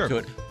anybody connected to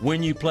it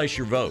when you place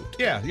your vote.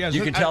 Yeah.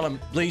 You can tell them,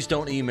 please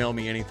don't email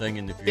me anything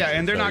in the future. Yeah,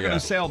 and they're not going to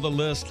sell the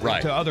list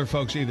to other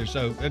folks either.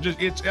 So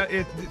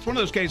it's one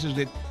of those cases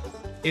that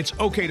it's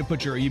okay to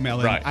put your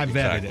email in. I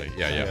vetted it.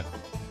 Yeah.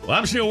 Well,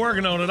 I'm still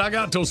working on it. I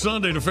got till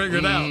Sunday to figure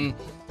it out.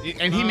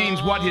 And he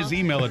means what his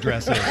email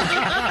address is.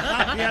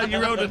 Yeah,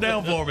 you wrote it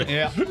down for me.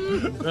 Yeah.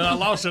 I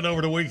lost it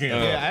over the weekend.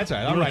 Yeah, that's all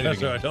right. I'll write it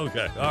again. That's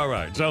right. Okay. All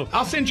right. So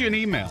I'll send you an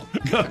email.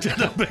 Go to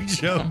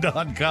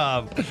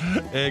thebigshow.com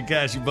and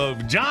cash your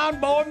vote. John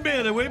Boy and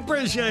Billy, we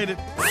appreciate it.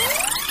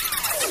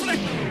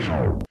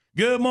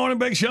 Good morning,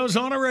 Big Show's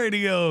on the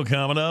radio.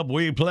 Coming up,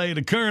 we play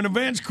the current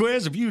events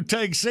quiz. If you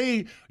take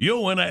C,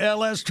 you'll win a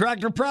LS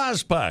Tractor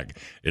prize pack.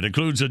 It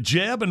includes a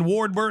Jeb and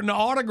Ward Burton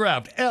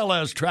autographed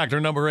LS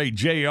Tractor number 8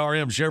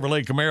 JRM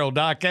Chevrolet Camaro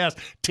diecast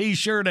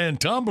T-shirt and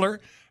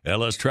tumbler.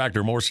 LS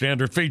Tractor, more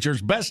standard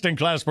features,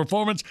 best-in-class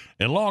performance,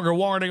 and longer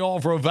warranty,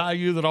 all for a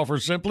value that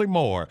offers simply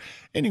more.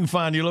 And you can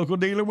find your local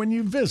dealer when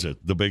you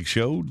visit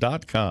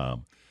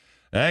thebigshow.com.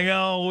 Hang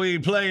on, we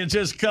play in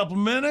just a couple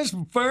minutes.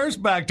 But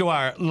first, back to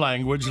our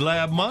Language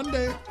Lab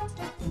Monday.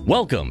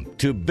 Welcome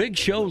to Big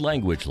Show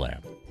Language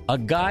Lab, a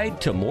guide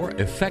to more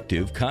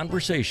effective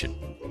conversation.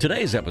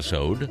 Today's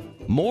episode,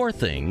 More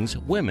Things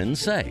Women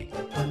Say.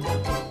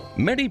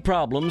 Many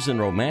problems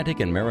in romantic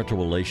and marital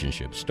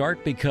relationships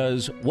start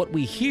because what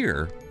we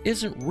hear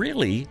isn't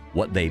really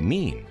what they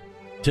mean.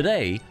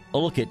 Today, a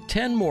look at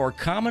 10 more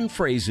common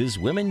phrases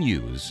women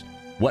use,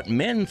 what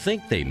men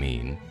think they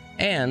mean,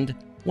 and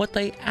what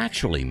they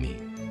actually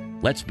mean.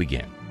 Let's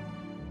begin.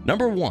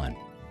 Number 1,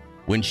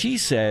 when she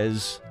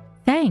says,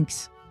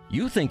 Thanks.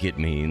 You think it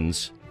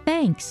means,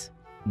 Thanks.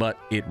 But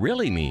it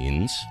really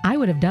means, I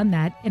would have done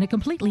that in a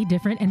completely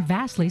different and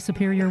vastly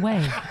superior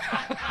way.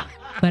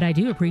 But I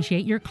do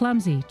appreciate your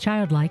clumsy,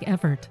 childlike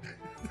effort.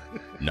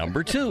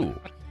 Number 2,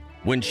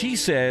 when she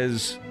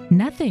says,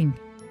 Nothing.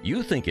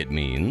 You think it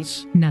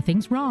means,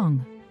 Nothing's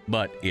wrong.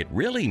 But it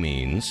really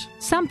means,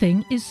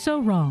 Something is so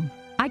wrong.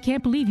 I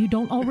can't believe you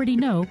don't already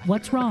know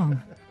what's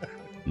wrong.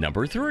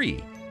 Number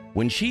 3,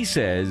 when she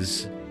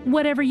says,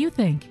 Whatever you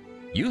think.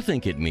 You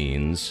think it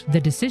means,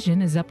 The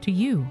decision is up to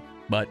you.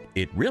 But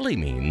it really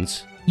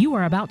means, You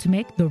are about to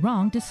make the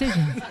wrong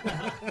decision.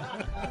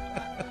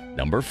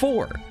 Number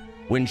 4,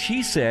 when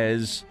she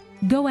says,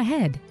 Go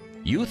ahead.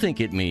 You think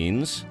it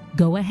means,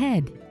 Go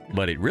ahead.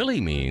 But it really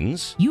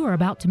means, You are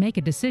about to make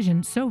a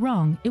decision so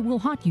wrong it will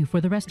haunt you for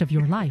the rest of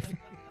your life.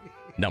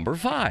 Number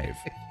 5,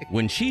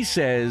 when she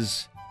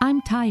says, I'm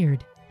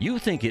tired. You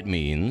think it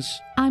means,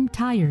 I'm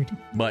tired.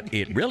 But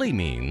it really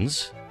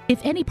means,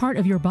 If any part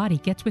of your body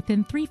gets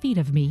within 3 feet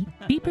of me,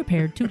 be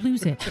prepared to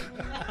lose it.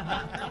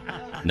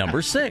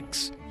 Number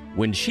 6,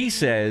 when she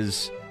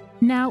says,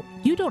 Now,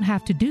 you don't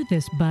have to do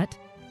this, but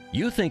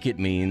You think it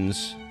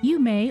means, you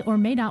may or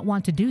may not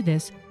want to do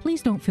this.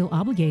 Please don't feel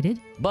obligated.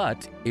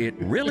 But it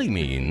really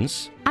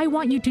means, I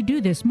want you to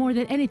do this more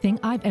than anything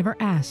I've ever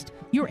asked.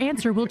 Your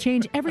answer will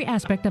change every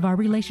aspect of our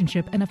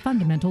relationship in a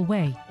fundamental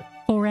way.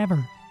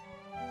 Forever.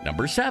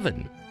 Number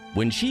 7,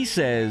 when she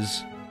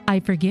says,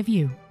 I forgive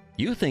you.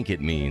 You think it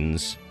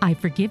means, I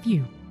forgive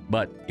you.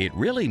 But it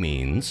really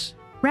means,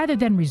 Rather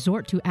than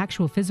resort to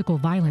actual physical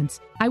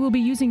violence, I will be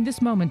using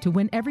this moment to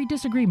win every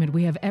disagreement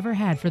we have ever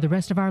had for the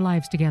rest of our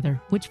lives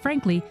together, which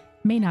frankly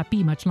may not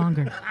be much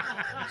longer.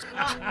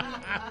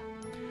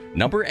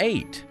 Number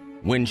 8,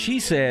 when she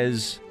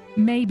says,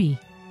 Maybe.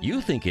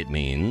 You think it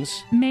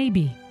means,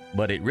 Maybe.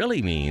 But it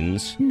really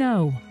means,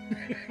 No.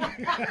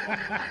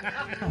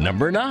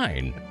 Number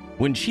 9,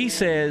 when she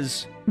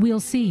says, We'll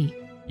see.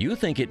 You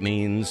think it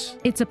means,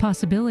 It's a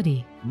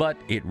possibility. But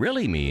it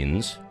really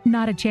means,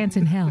 Not a chance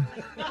in hell.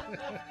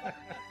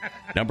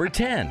 Number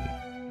 10,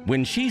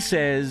 when she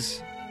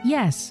says,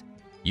 Yes.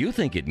 You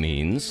think it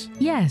means,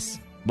 Yes.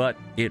 But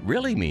it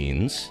really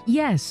means,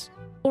 Yes.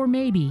 Or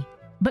maybe.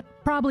 But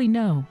probably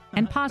no.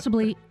 And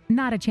possibly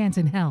not a chance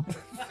in hell.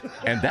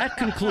 And that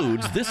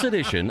concludes this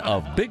edition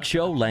of Big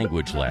Show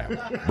Language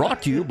Lab,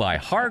 brought to you by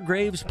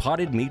Hargrave's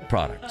Potted Meat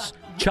Products,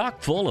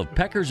 chock full of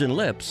peckers and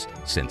lips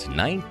since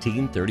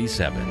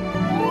 1937.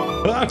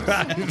 All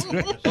right.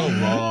 So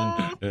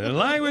wrong.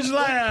 Language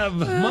Lab,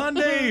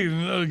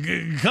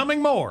 Monday,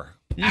 coming more.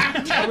 All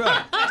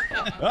right.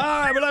 All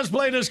right, but let's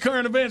play this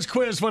current events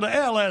quiz for the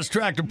LS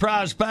Tractor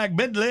prize pack.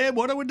 Bidlib,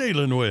 what are we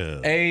dealing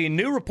with? A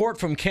new report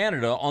from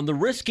Canada on the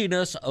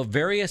riskiness of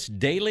various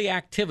daily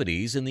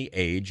activities in the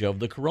age of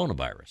the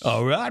coronavirus.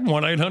 All right,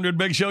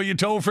 1-800-BIG-SHOW, you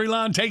toll-free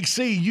line. Take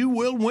C, you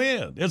will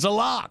win. It's a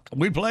lock.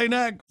 We play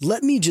next.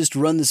 Let me just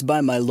run this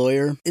by my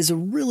lawyer is a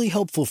really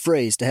helpful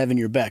phrase to have in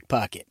your back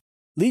pocket.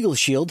 Legal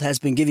Shield has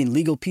been giving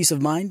legal peace of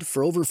mind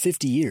for over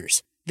 50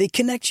 years. They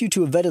connect you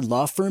to a vetted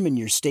law firm in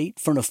your state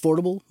for an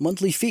affordable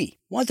monthly fee.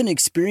 Want an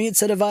experienced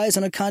set of eyes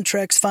on a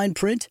contract's fine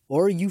print?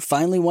 Or you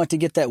finally want to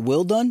get that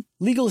will done?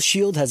 Legal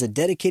Shield has a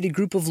dedicated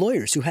group of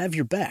lawyers who have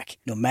your back,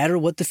 no matter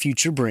what the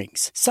future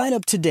brings. Sign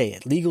up today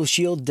at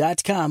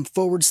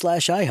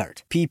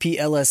LegalShield.com/iHeart.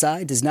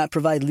 PPLSI does not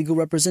provide legal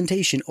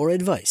representation or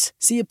advice.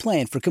 See a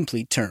plan for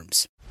complete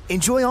terms.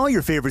 Enjoy all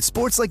your favorite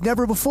sports like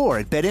never before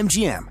at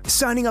BetMGM.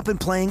 Signing up and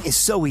playing is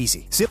so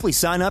easy. Simply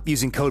sign up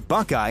using code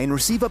Buckeye and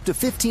receive up to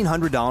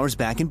 $1,500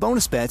 back in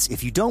bonus bets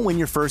if you don't win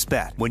your first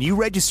bet. When you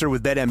register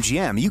with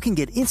BetMGM, you can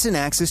get instant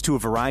access to a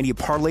variety of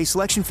parlay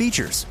selection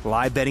features,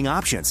 live betting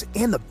options,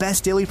 and the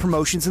best daily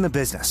promotions in the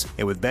business.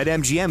 And with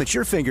BetMGM at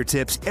your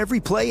fingertips, every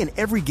play and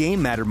every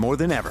game matter more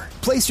than ever.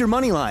 Place your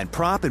moneyline,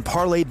 prop, and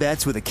parlay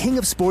bets with the king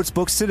of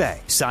sportsbooks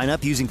today. Sign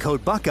up using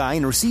code Buckeye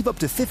and receive up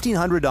to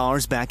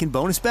 $1,500 back in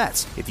bonus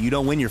bets if you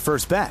don't win your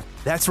first bet.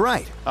 That's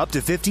right, up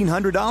to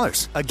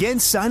 $1,500. Again,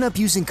 sign up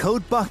using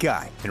code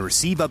Buckeye and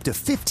receive up to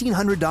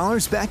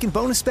 $1,500 back in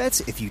bonus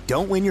bets if you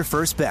don't win your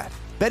first bet.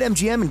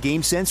 BetMGM and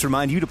GameSense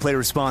remind you to play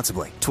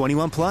responsibly.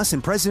 21 plus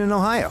and present in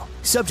Ohio.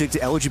 Subject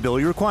to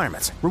eligibility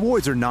requirements.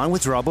 Rewards are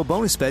non-withdrawable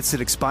bonus bets that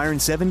expire in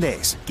 7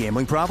 days.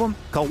 Gambling problem?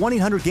 Call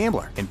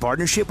 1-800-GAMBLER in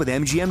partnership with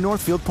MGM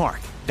Northfield Park.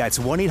 That's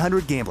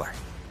 1-800-GAMBLER.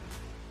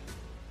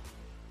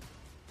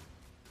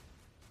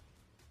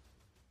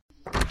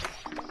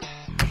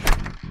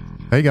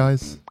 Hey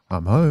guys,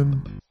 I'm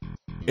home.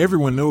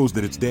 Everyone knows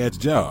that it's Dad's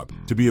job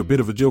to be a bit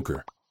of a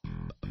joker.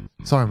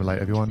 Sorry I'm late,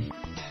 everyone.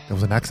 There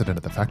was an accident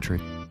at the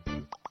factory.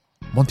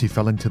 Monty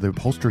fell into the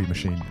upholstery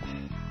machine.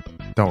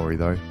 Don't worry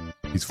though,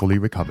 he's fully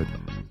recovered.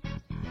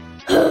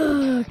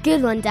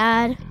 Good one,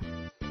 Dad.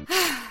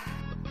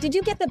 Did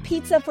you get the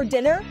pizza for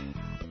dinner?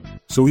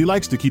 So he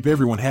likes to keep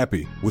everyone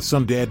happy with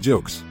some dad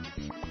jokes.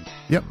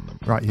 Yep,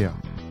 right here.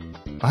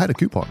 I had a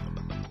coupon,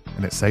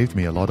 and it saved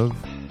me a lot of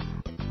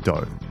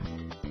dough.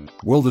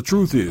 Well, the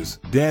truth is,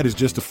 Dad is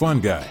just a fun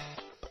guy.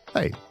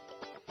 Hey,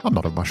 I'm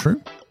not a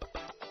mushroom.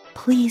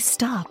 Please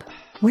stop.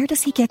 Where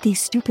does he get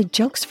these stupid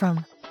jokes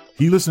from?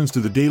 He listens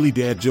to the Daily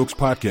Dad Jokes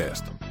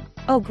podcast.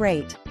 Oh,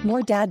 great.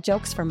 More dad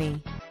jokes for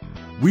me.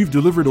 We've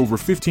delivered over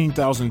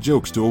 15,000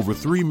 jokes to over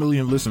 3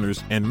 million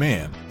listeners, and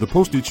man, the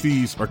postage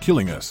fees are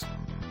killing us.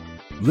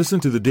 Listen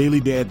to the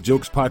Daily Dad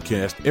Jokes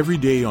podcast every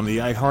day on the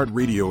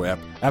iHeartRadio app,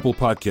 Apple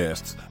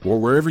Podcasts, or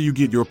wherever you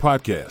get your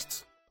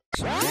podcasts.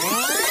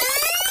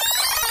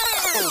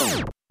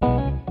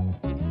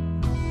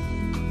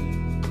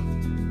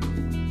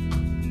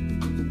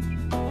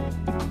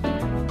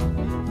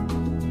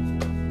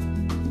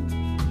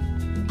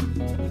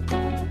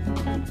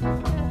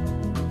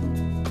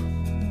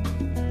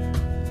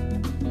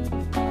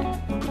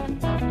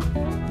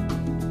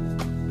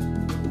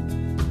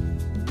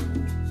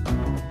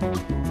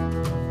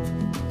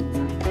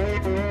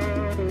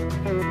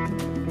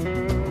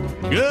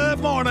 Good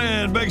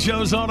morning, Big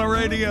Show's on the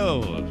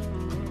radio.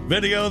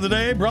 Video of the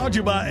day brought to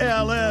you by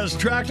LS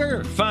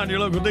Tractor. Find your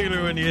local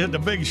dealer when you hit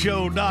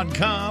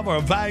thebigshow.com or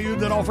a value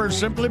that offers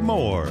simply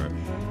more.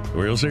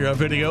 We'll see our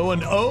video,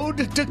 an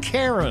ode to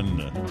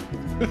Karen.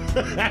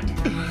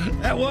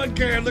 That one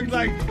Karen looked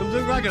like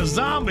a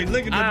zombie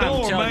licking the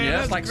door, man. You,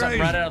 that's like crazy.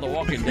 something right out of The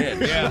Walking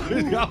Dead.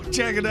 Yeah, y'all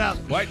check it out.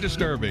 Quite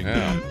disturbing.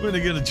 Yeah. When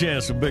you get a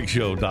chance to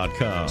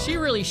bigshow.com. She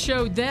really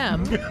showed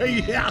them.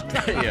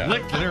 Yeah.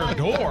 Licked their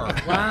door.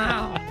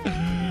 Wow.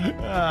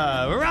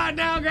 Right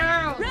now,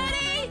 girl.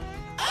 Ready?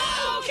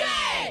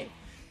 Okay!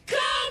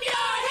 Comb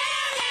your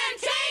hair and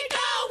take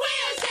a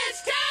whiz.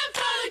 It's time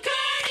for the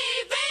current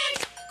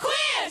events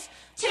quiz.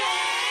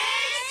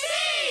 Take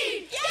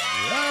Steve!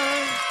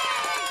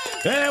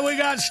 And we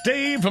got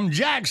Steve from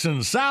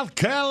Jackson, South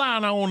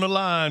Carolina on the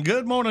line.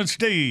 Good morning,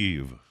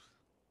 Steve.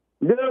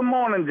 Good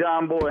morning,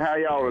 John Boy. How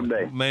y'all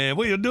today? Man,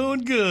 we are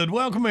doing good.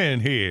 Welcome in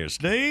here,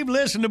 Steve.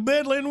 Listen to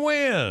Biddle and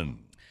win.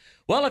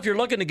 Well, if you're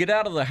looking to get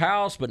out of the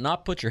house but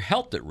not put your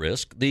health at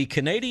risk, the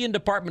Canadian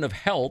Department of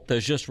Health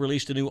has just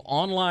released a new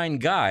online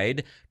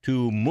guide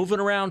to moving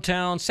around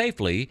town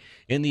safely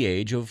in the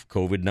age of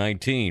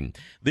COVID-19.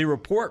 The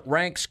report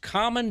ranks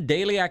common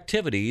daily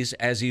activities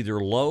as either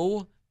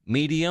low,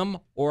 medium,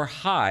 or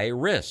high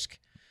risk.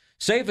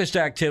 Safest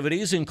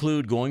activities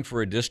include going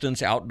for a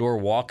distance outdoor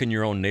walk in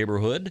your own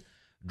neighborhood,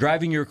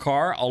 driving your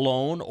car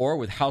alone or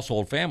with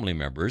household family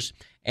members,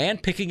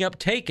 and picking up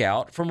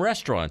takeout from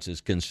restaurants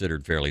is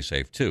considered fairly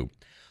safe, too.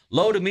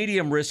 Low to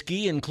medium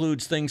risky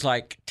includes things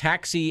like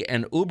taxi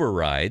and Uber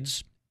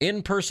rides,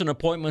 in-person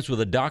appointments with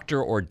a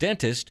doctor or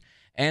dentist,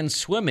 and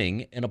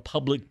swimming in a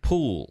public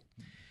pool.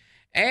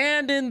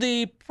 And in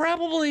the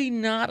probably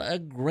not a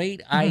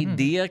great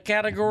idea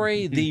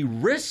category, the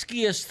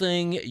riskiest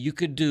thing you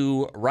could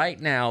do right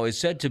now is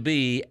said to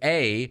be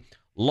A,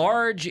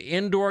 large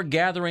indoor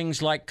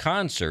gatherings like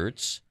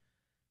concerts,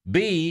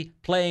 B,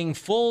 playing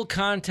full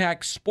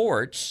contact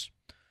sports,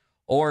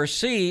 or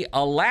C,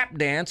 a lap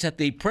dance at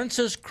the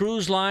Princess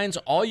Cruise Line's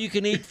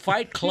all-you-can-eat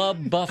Fight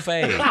Club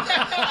buffet.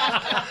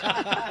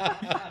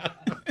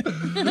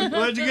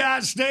 What you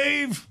got,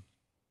 Steve?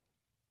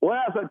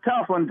 Well, it's a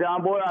tough one,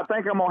 John Boy. I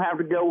think I'm going to have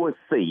to go with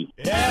C.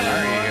 Yeah,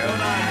 there you go.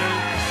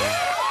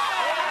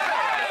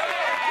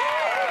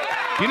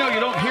 You know, you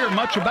don't hear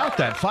much about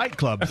that Fight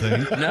Club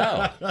thing.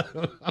 No.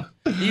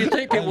 You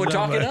think people would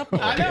talk it up?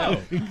 I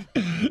know.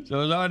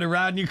 So it's hard to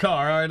ride in your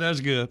car. All right, that's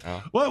good.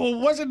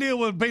 Well, what's the deal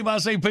with people? I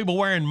see people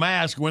wearing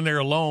masks when they're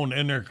alone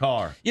in their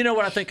car. You know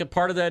what I think a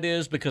part of that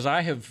is? Because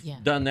I have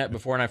done that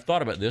before, and I've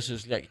thought about this,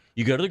 is like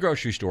you go to the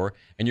grocery store,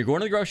 and you're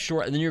going to the grocery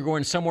store, and then you're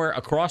going somewhere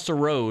across the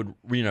road,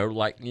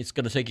 like it's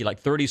going to take you like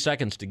 30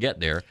 seconds to get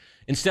there.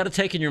 Instead of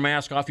taking your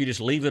mask off, you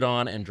just leave it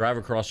on and drive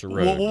across the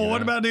road. Well,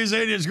 what about these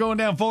idiots going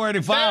down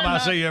 485 I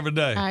see every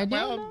day? I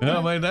don't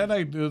know. I mean, that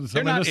ain't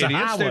They're not it's a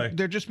idiots. highway.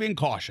 They're just being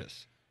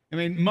cautious. I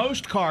mean,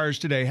 most cars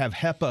today have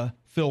HEPA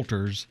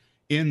filters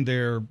in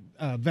their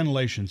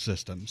ventilation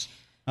systems.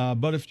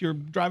 But if you're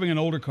driving an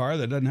older car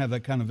that doesn't have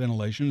that kind of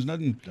ventilation, it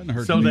doesn't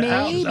hurt. So the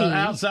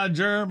outside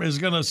germ is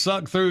going to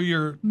suck through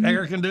your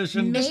air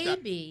condition?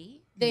 Maybe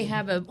they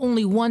have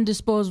only one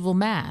disposable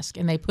mask,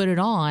 and they put it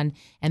on,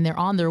 and they're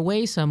on their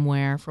way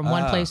somewhere from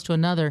one place to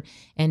another.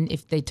 And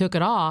if they took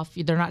it off,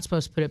 they're not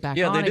supposed to put it back on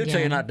Yeah, they do again.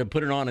 tell you not to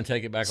put it on and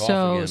take it back off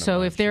again.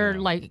 So if they're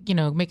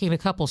making a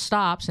couple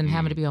stops and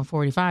having to be on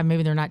 485,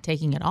 maybe they're not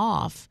taking it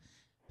off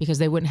because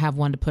they wouldn't have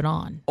one to put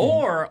on.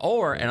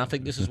 Or, and I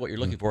think this is what you're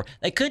looking for,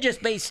 they could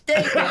just be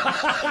stupid.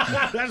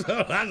 That's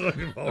what I'm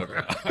looking for.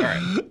 All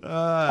right.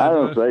 I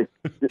don't say.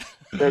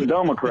 They're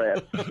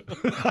Democrats.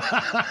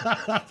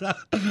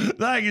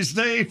 Thank you,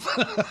 Steve.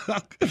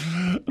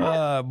 Buddy.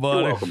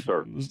 You're welcome,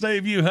 sir.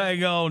 Steve, you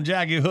hang on.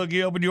 Jackie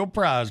Hookie, open your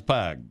prize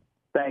pack.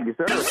 Thank you,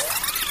 sir.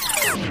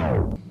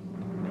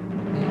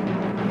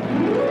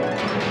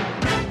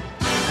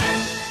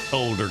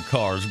 Older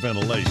cars'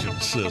 ventilation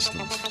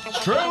systems.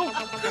 It's true.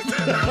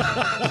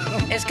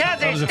 It's because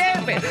they're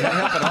stupid.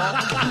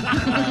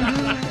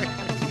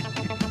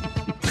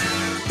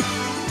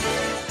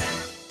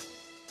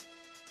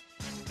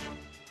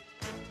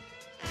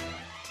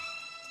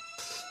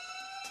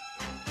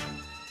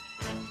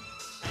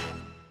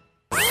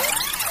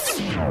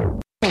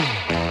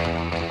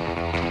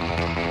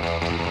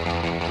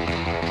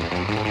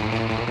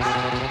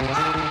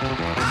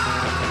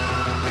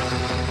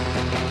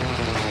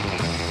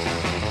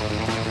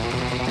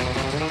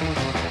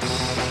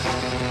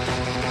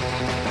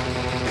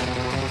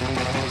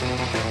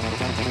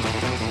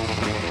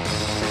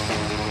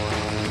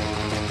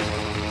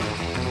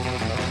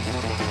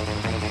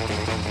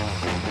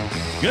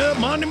 Good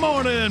Monday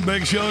morning.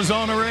 Big Show's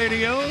on the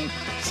radio.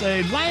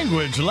 Say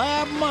Language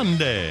Lab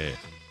Monday.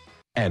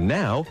 And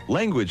now,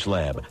 Language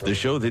Lab, the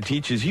show that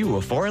teaches you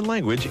a foreign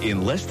language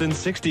in less than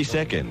 60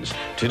 seconds.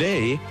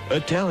 Today,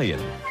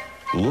 Italian.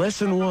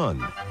 Lesson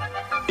 1.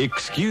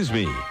 Excuse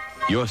me,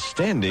 you're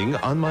standing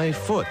on my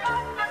foot.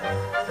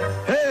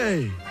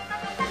 Hey!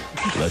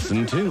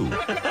 Lesson 2.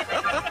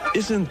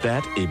 Isn't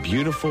that a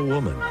beautiful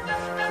woman?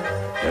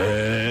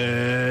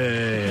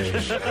 Hey!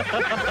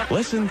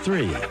 Lesson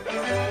 3.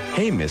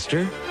 Hey,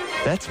 mister,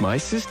 that's my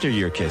sister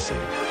you're kissing.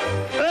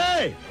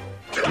 Hey!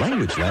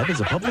 Language Lab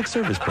is a public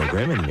service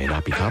program and may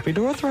not be copied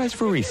or authorized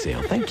for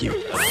resale. Thank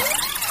you.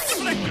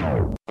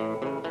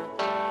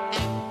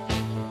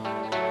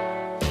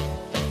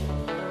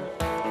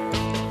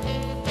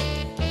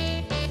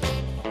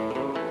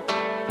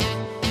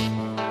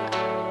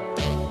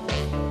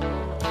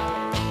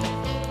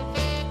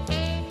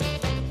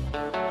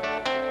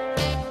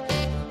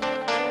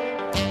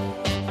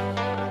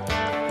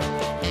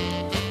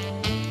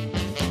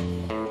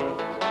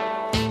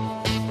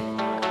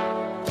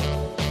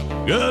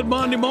 Good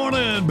Monday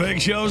morning. Big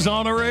Show's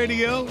on the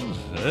radio.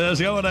 Let's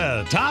go with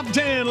that top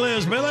 10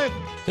 list, Billy.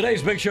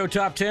 Today's Big Show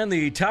Top 10,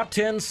 the top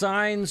 10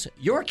 signs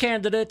your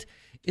candidate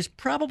is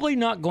probably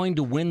not going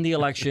to win the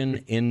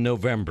election in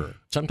November.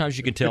 Sometimes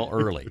you can tell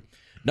early.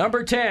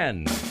 Number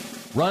 10,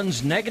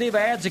 runs negative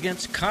ads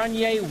against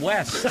Kanye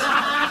West.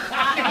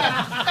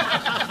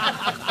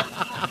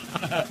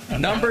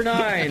 Number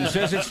 9,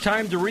 says it's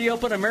time to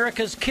reopen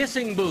America's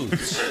kissing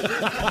booths.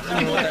 I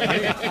don't know what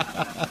that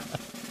means.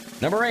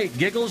 Number 8,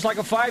 giggles like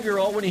a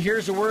 5-year-old when he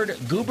hears the word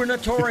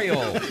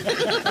gubernatorial.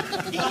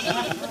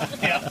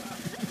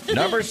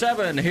 Number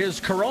 7,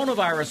 his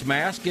coronavirus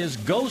mask is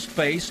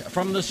Ghostface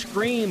from the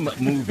Scream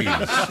movies.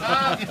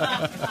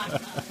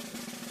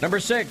 Number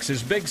 6,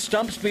 his big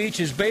stump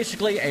speech is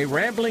basically a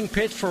rambling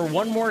pitch for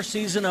one more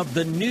season of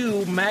the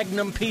new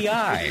Magnum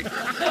P.I.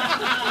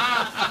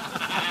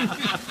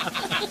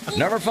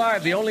 Number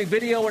 5, the only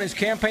video on his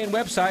campaign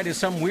website is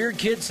some weird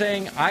kid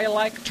saying, "I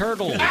like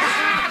turtles."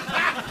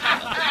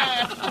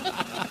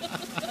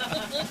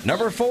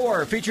 Number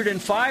 4, featured in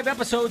 5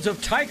 episodes of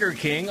Tiger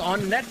King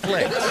on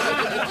Netflix.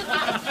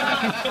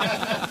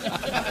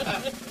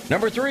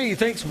 Number 3,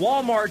 thinks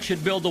Walmart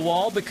should build the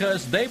wall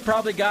because they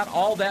probably got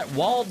all that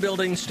wall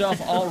building stuff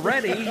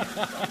already.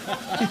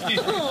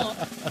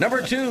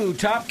 Number 2,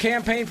 top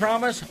campaign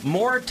promise,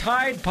 more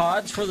Tide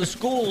Pods for the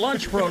school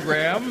lunch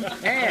program.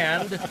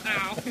 And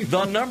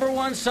the number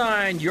 1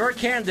 sign your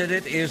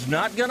candidate is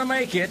not going to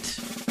make it,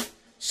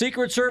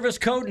 Secret Service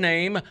code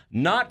name,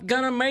 not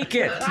gonna make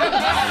it.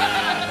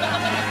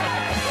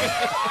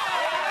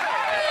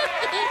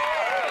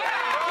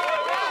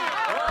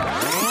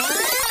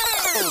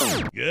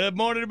 Good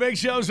morning. The Big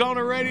Show's on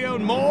the radio.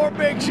 And more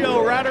Big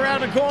Show right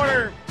around the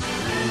corner.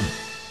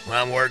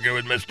 I'm working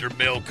with Mr.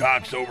 Bill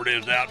Cox over at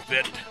his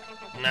outfit,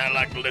 and I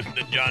like to listen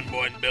to John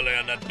Boy and Billy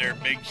on that there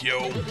big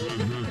show.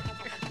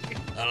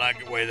 I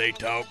like the way they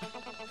talk.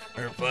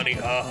 They're funny,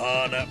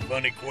 ha-ha, not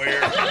funny, queer.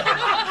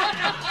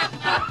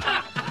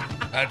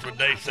 That's what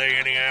they say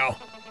anyhow.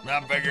 And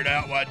I figured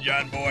out why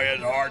John Boy has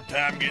a hard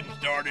time getting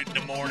started in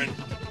the morning.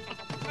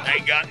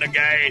 Ain't got no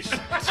gas.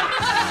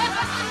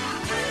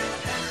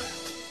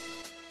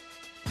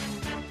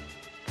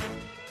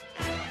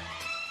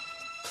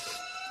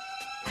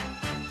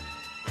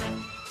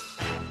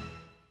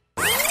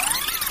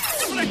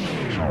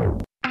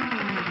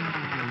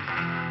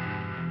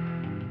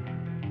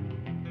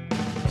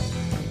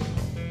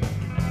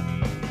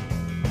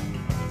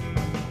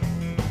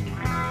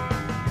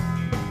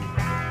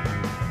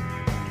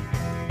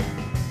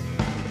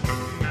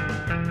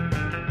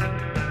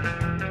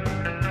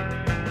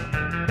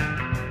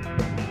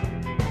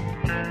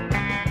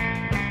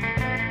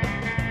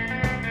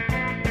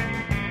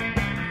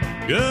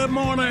 Good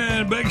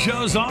morning. Big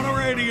Show's on the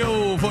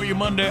radio for you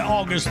Monday,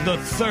 August the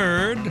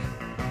 3rd.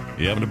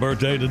 You having a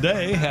birthday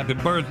today? Happy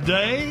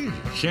birthday,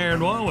 Sharon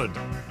Walwood.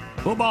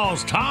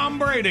 Football's Tom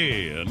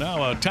Brady,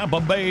 now a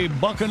Tampa Bay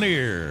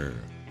Buccaneer.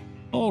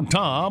 Old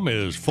Tom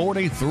is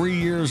 43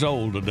 years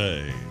old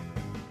today.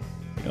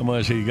 How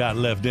much he got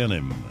left in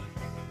him?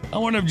 I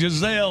wonder if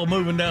Giselle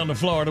moving down to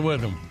Florida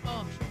with him.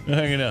 Oh,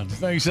 hanging out. You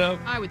think so?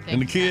 I would think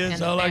And the so. kids,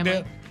 And the all like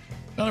family. that?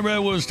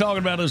 Everybody was talking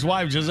about his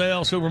wife,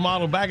 Giselle,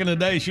 supermodel. Back in the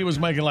day, she was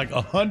making like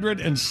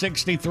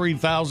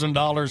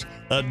 $163,000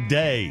 a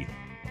day.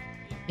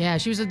 Yeah,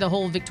 she was in the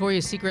whole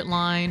Victoria's Secret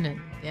line.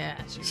 And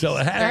yeah. she So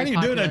was how very do you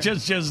do popular.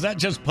 that? Is that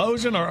just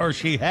posing, or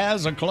she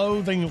has a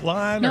clothing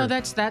line? No, or?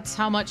 that's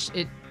how much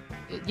it.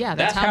 Yeah,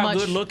 That's how much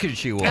good looking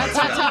she was. That's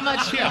how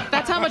much.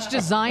 That's how much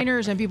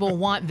designers and people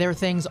want their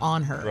things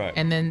on her. Right.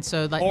 And then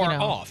so like Or you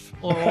know, off.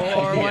 or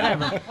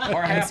whatever,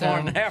 Or And half so-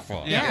 on and half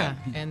off. Yeah,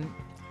 and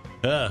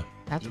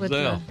that's what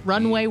Giselle.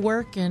 runway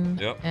work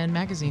and Yep. and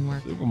magazine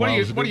work. What are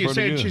you Pretty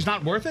saying? good. She's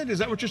not worth it? Is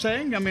that what you're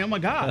saying? I mean, oh my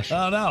gosh.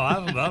 I don't know.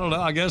 I don't know.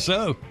 I guess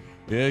so.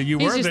 Yeah, you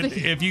He's worth just it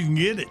thinking- if you can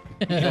get it.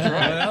 That's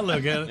right. I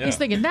look at it. He's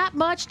thinking that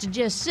much to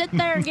just sit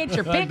there and get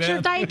your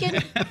picture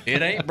taken.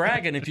 It ain't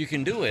bragging if you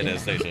can do it,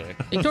 as they say.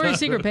 Victoria's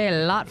Secret paid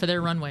a lot for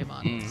their runway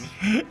models.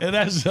 And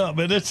that's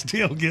something. It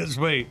still gets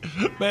me.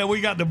 Man,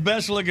 we got the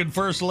best looking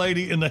first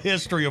lady in the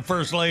history of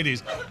first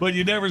ladies, but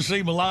you never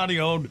see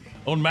Melania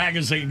on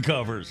magazine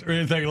covers or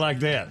anything like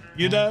that.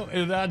 You know?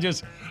 And I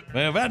just,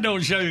 man, if that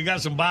don't show you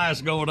got some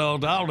bias going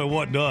on, I don't know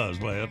what does,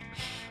 man.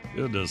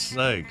 Goodness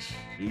sakes.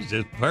 She's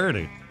just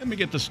pretty. Let me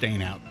get the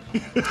stain out. Oh,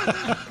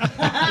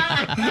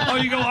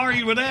 you gonna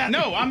argue with that?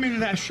 No, I mean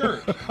that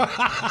shirt.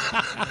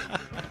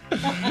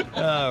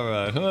 All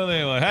right. Well,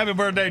 anyway, happy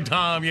birthday,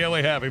 Tom. Yeah,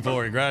 we're happy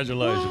for you.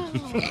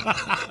 Congratulations.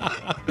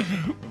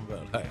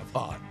 About half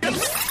hot.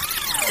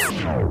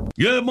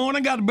 Good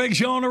morning. Got a big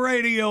show on the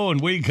radio,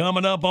 and we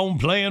coming up on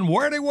playing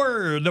Wordy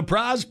Word. The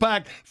prize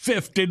pack,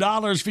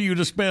 $50 for you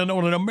to spend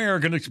on an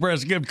American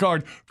Express gift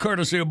card,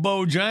 courtesy of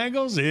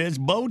Bojangles. It's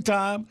Bo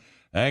time.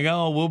 Hang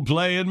on, we'll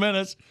play in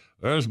minutes.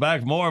 First,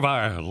 back for more of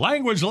our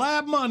Language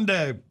Lab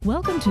Monday.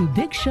 Welcome to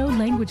Big Show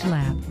Language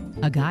Lab,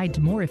 a guide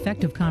to more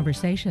effective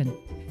conversation.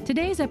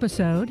 Today's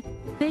episode,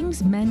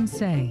 Things Men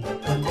Say.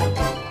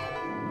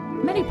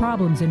 Many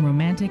problems in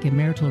romantic and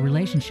marital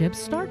relationships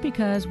start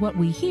because what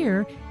we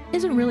hear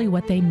isn't really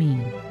what they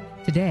mean.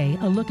 Today,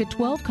 a look at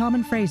 12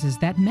 common phrases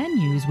that men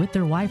use with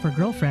their wife or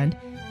girlfriend,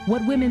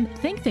 what women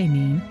think they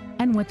mean,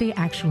 and what they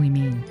actually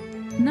mean.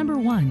 Number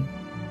 1,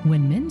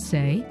 when men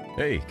say,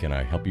 Hey, can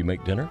I help you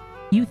make dinner?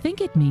 you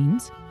think it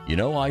means, You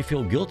know, I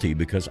feel guilty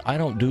because I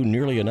don't do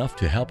nearly enough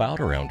to help out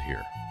around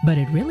here. but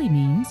it really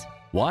means.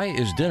 Why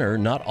is dinner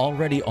not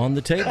already on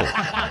the table?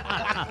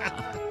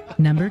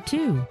 Number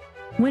 2,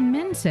 when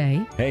men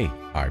say, Hey,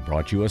 I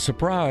brought you a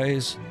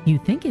surprise. you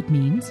think it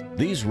means,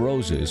 These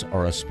roses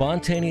are a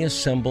spontaneous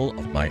symbol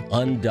of my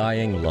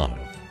undying love.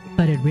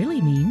 but it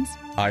really means.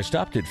 I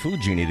stopped at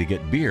Food Genie to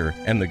get beer,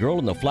 and the girl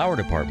in the flower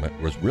department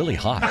was really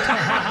hot.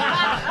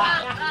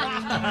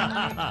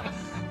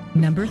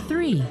 Number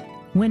 3,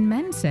 when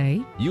men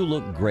say, You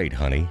look great,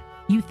 honey.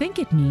 you think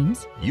it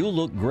means, You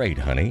look great,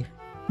 honey.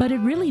 but it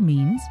really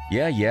means.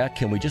 Yeah,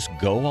 can we just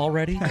go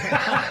already?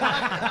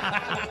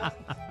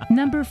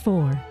 Number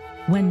 4,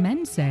 when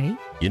men say,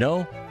 You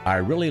know, I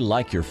really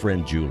like your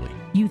friend Julie.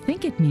 you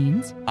think it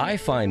means, I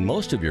find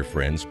most of your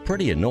friends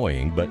pretty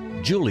annoying, but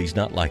Julie's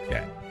not like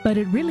that. but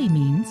it really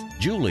means.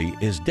 Julie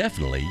is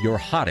definitely your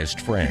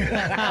hottest friend.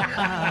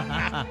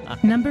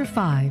 Number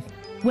 5,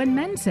 when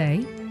men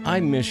say, I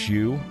miss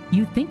you.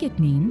 you think it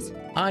means,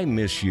 I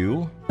miss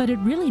you. but it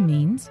really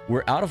means.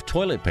 We're out of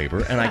toilet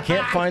paper and I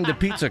can't find the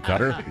pizza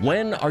cutter.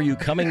 When are you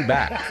coming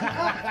back?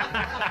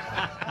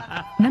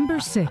 Number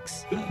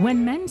 6,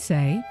 when men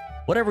say,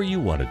 Whatever you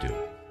want to do,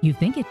 you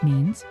think it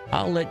means,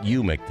 I'll let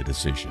you make the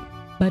decision.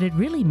 but it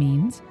really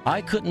means.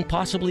 I couldn't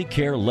possibly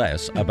care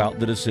less about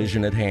the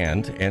decision at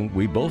hand, and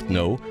we both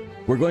know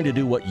we're going to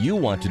do what you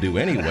want to do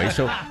anyway,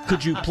 so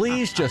could you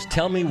please just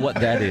tell me what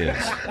that is?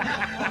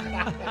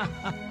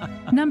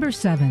 Number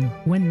 7,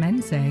 when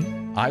men say,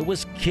 I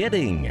was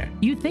kidding.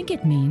 You think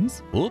it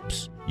means,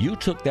 Oops, you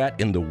took that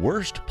in the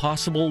worst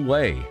possible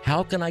way.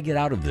 How can I get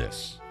out of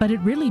this? but it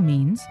really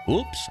means,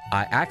 Oops,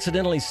 I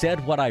accidentally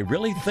said what I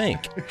really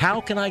think. How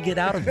can I get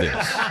out of this?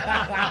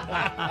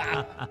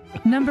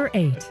 Number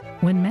 8.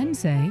 When men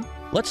say,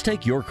 Let's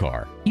take your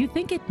car. you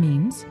think it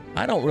means,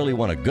 I don't really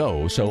want to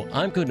go, so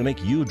I'm going to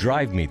make you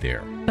drive me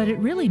there. but it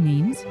really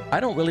means. I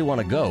don't really want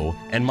to go,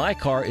 and my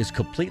car is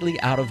completely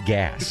out of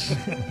gas.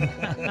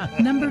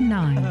 Number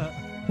 9.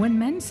 When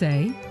men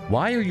say,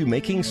 Why are you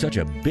making such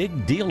a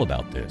big deal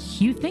about this?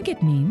 you think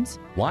it means,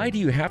 Why do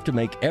you have to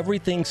make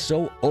everything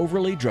so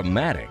overly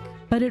dramatic?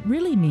 but it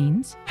really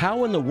means.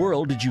 How in the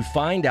world did you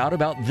find out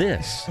about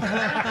this?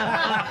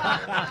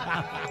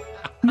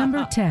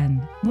 Number 10.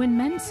 When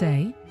men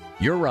say,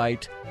 You're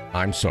right.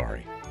 I'm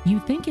sorry. you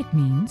think it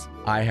means,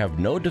 I have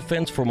no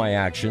defense for my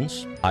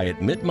actions. I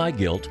admit my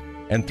guilt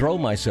and throw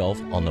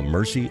myself on the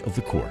mercy of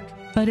the court.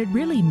 but it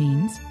really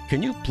means.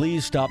 Can you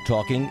please stop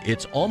talking?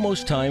 It's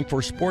almost time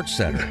for Sports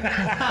Center.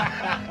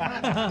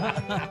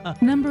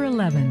 Number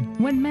 11.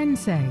 When men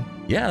say,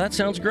 Yeah, that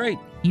sounds great.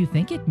 you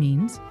think it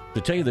means, To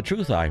tell you the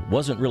truth, I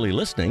wasn't really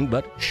listening,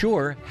 but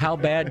sure, how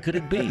bad could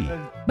it be?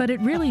 but it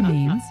really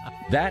means.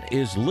 That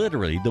is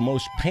literally the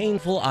most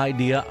painful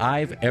idea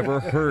I've ever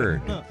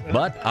heard.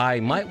 But I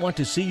might want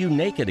to see you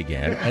naked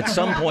again at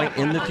some point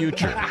in the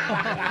future.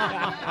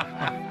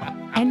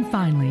 And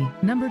finally,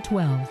 number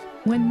 12.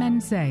 When men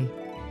say,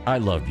 I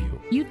love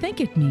you. you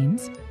think it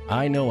means,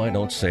 I know I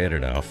don't say it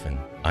enough, and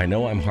I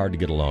know I'm hard to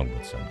get along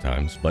with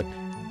sometimes, but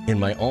in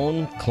my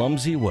own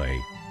clumsy way,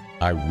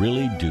 I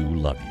really do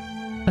love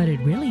you. but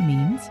it really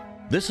means.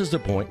 This is the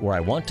point where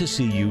I want to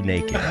see you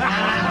naked.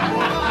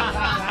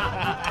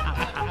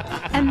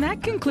 And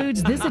that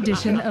concludes this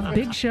edition of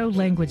Big Show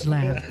Language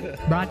Lab,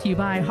 brought to you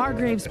by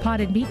Hargrave's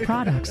Potted Meat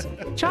Products,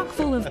 chock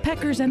full of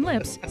peckers and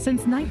lips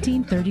since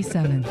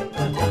 1937.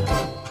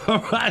 All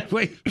right,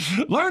 we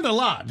learned a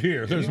lot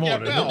here this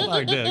morning. I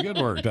like that. Good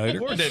work,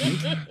 Tater. Or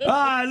didn't. All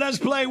right, let's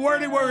play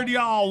Wordy Word,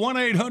 y'all.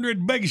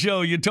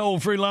 1-800-BIG-SHOW, your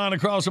toll-free line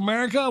across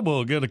America.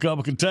 We'll get a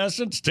couple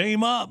contestants,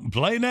 team up, and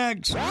play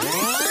next.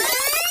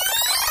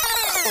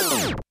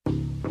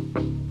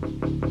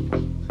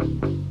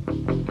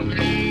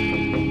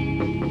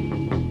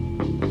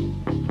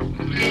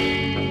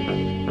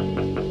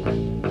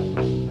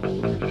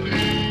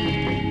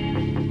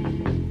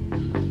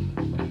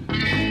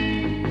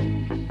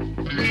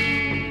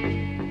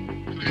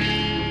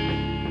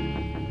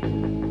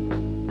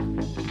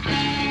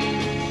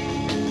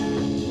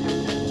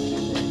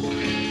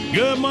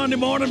 Good Monday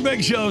morning,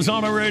 Big Show's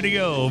on the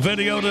radio.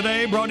 Video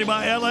today brought to you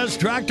by LS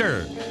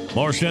Tractor.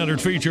 More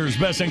standard features,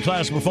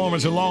 best-in-class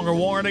performance, and longer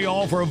warranty,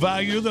 all for a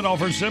value that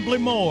offers simply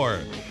more.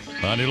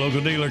 Find your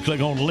local dealer.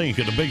 Click on the link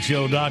at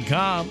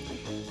thebigshow.com.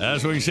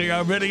 As we see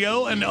our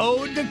video, an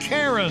ode to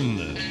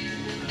Karen.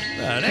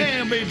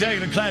 And be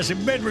taking a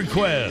classic bid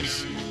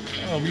request.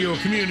 Hope you are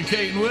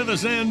communicating with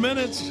us in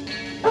minutes.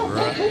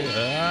 Right.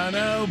 I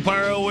know,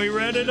 Pearl, we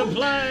ready to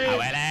play? Oh,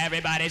 well,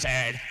 everybody's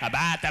heard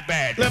about the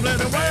bird.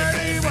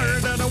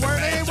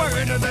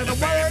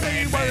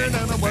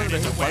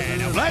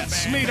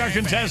 Let's meet our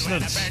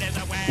contestants.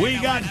 We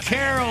got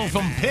Carol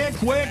from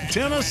Pickwick,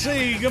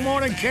 Tennessee. Good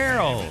morning,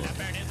 Carol.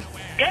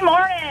 Good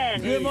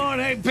morning. Good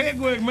morning. Hey,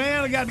 Pickwick,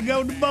 man, I got to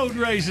go to boat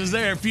races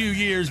there a few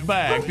years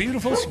back.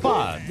 Beautiful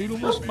spot.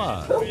 Beautiful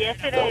spot. Yes,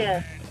 it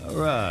is. All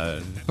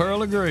right.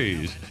 Pearl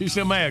agrees. She's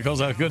still mad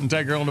because I couldn't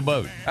take her on the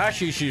boat.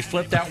 Actually, she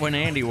flipped out when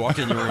Andy walked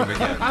in the room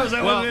again. How's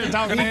that one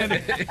talking to Andy?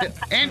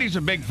 Andy's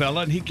a big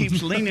fella, and he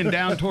keeps leaning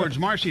down towards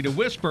Marcy to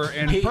whisper,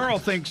 and Pearl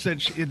thinks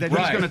that he's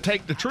going to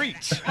take the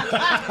treats. He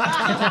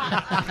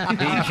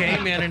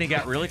came in and he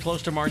got really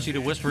close to Marcy to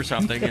whisper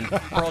something, and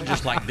Pearl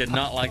just did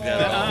not like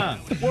that at all.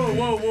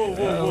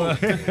 Whoa.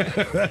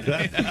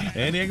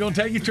 Andy ain't going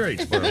to take your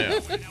treats,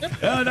 Pearl.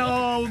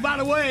 No, by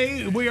the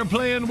way, we are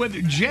playing with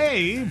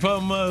Jay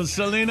from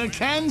Salina,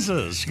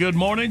 Kansas. Good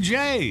morning,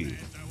 Jay.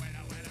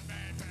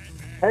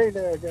 Hey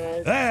there,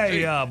 guys.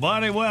 Hey,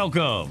 buddy,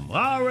 welcome.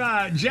 All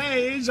right,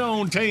 Jay's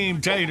on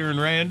Team Tater and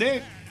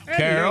Randy.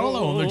 Carol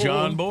on the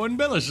John Boy and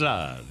Billy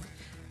side.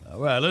 All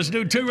right, let's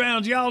do 2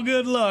 rounds. Y'all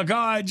good luck. All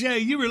right, Jay,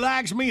 you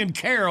relax. Me and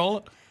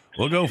Carol,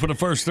 we'll go for the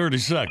first 30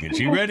 seconds.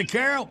 You ready,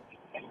 Carol?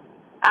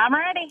 I'm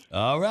ready.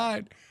 All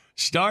right.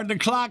 Start the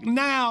clock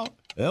now.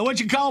 What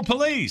you call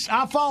police?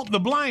 I fought the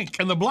blank,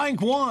 and the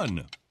blank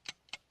won.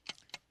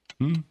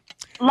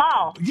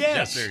 Law.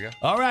 Yes. There you go.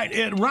 All right.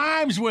 It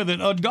rhymes with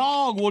it. A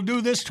dog will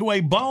do this to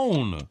a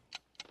bone.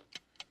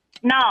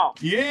 No.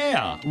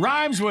 Yeah.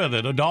 Rhymes with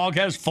it. A dog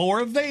has 4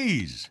 of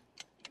these.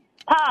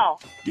 Paw.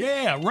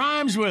 Yeah.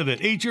 Rhymes with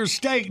it. Eat your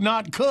steak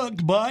not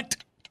cooked, but.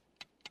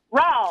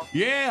 Raw.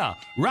 Yeah.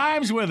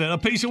 Rhymes with it. A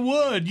piece of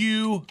wood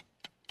you.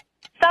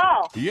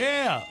 Saw.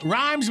 Yeah.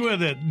 Rhymes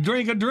with it.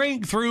 Drink a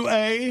drink through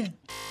a.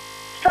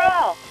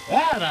 Straw.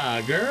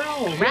 Atta,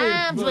 girl.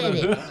 Rhymes with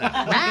it.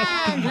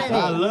 Rhymes with it.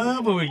 I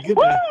love when we get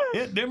to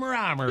hit them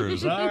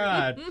rhymers. All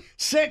right.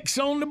 6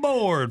 on the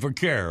board for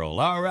Carol.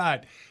 All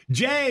right.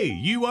 Jay,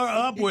 you are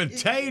up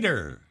with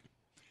Tater.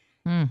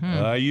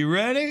 Are you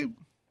ready?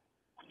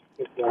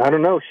 I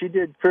don't know. She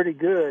did pretty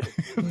good.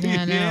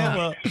 Yeah,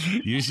 well,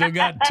 you still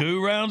got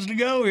 2 rounds to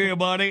go here,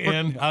 buddy.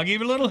 And I'll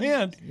give you a little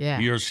hint. Yeah.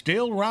 You're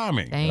still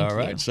rhyming. Thank All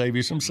right, you. save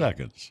you some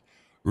seconds.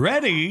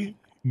 Ready,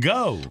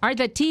 go. All right,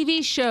 that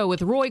TV show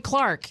with Roy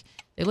Clark.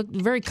 They looked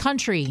very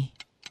country.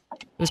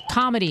 It was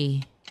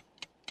comedy.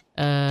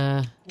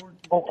 The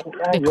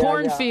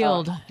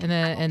cornfield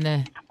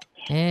and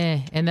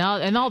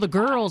all the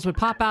girls would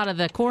pop out of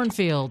the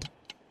cornfield.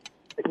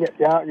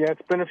 Yeah.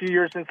 It's been a few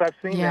years since I've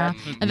seen that.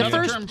 And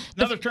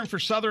another term for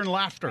Southern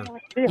laughter.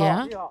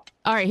 Yeah. All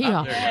right, hee-haw.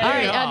 All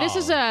right,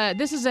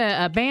 this is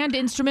a band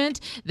instrument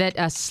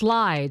that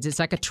slides. It's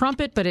like a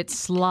trumpet, but it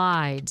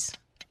slides.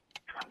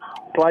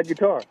 Slide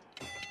guitar.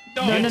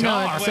 No. It's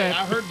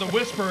I heard the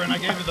whisper and I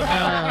gave it the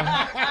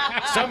bell.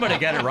 Somebody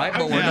got it right,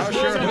 but we're not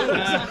sure who.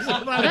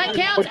 Well, that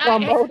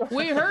counts.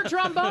 We heard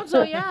trombone,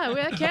 so yeah,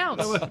 that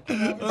counts.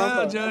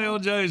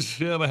 JLJ's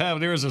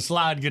there is a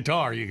slide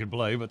guitar you can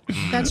play, but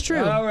that's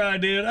true. All right,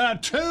 dude.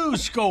 2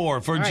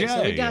 score for All right, Jay.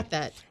 so we got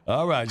that.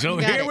 All right, so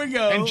here we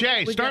go. And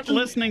Jay, start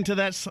listening to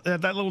that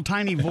little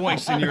tiny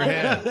voice in your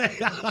head.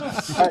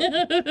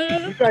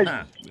 You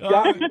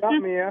guys got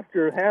me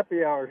after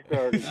happy hour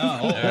started.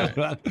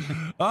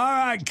 All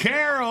right,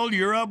 Carol,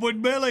 you're up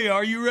with Billy.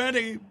 Are you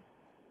ready?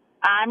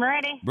 I'm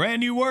ready.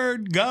 Brand new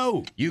word,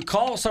 go. You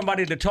call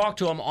somebody to talk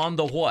to them on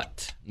the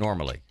what,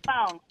 normally?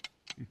 Phone.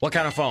 What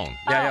kind of phone?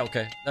 Yeah,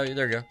 okay. Oh,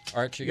 there you go.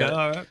 All right, you got it.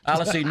 All right.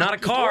 Let's see. Not a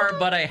car,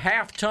 but a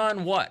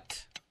half-ton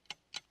what?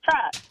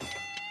 Truck.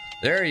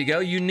 There you go.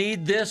 You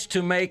need this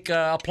to make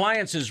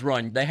appliances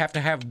run. They have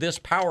to have this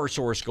power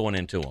source going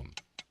into them.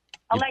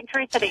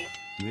 Electricity.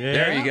 Yeah.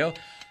 There you go.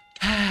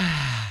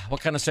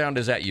 What kind of sound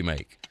is that you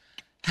make?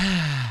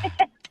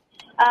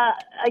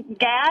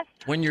 Gas.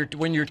 When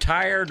you're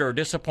tired or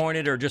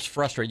disappointed or just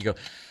frustrated, you go,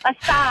 A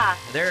sigh.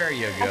 there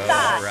you go. A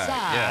sigh. All right.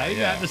 Yeah, you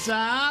got the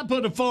side.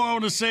 Put a 4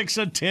 on a 6,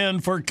 a 10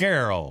 for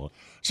Carol.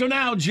 So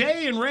now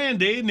Jay and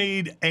Randy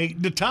need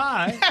 8 to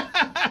tie.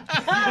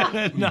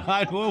 And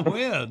 9 will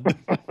win.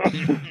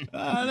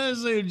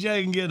 Let's see if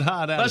Jay can get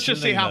hot out. Let's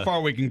just see how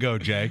far we can go,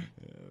 Jay.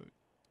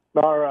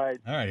 All right.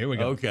 All right, here we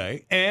go.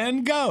 Okay,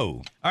 and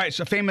go. All right, it's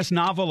a famous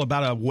novel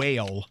about a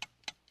whale.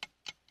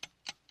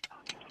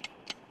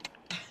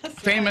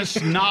 Famous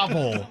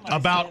novel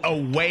about a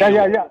whale.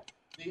 Yeah.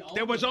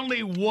 There was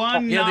only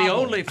one Yeah, novel the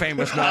only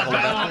famous novel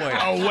about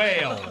a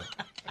whale.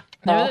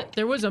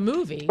 There was a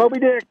movie. Moby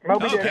Dick.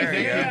 There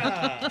you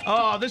go.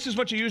 Oh, this is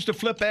what you use to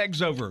flip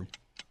eggs over.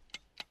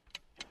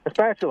 A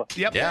spatula.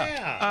 Yep.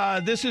 Yeah.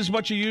 This is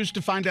what you use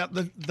to find out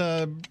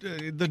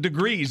the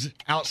degrees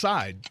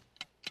outside.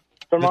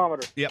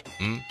 Thermometer. Yep.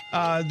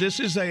 This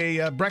is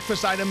a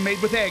breakfast item made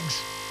with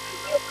eggs.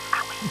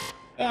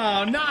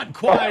 Oh, not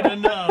quite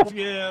enough.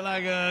 Yeah,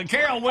 like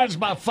Carol wins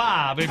by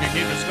 5 if you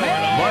keep the score.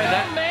 Boy,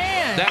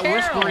 that Carol.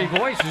 whispery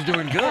voice is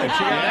doing good.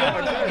 She got that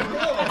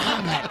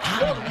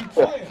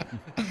one too.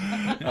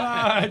 All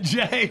right,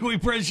 Jay, we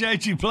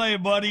appreciate you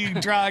playing, buddy. You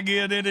can try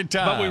again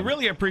anytime. But we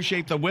really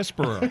appreciate the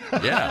whisperer.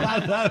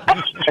 Yeah.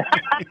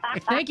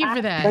 Thank you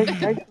for that.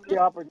 Thanks for the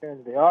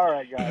opportunity. All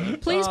right, guys.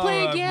 Please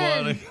play All right,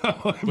 again.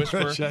 buddy.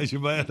 Appreciate you,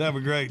 man. Have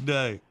a great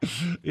day.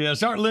 Yeah,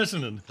 start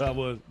listening. I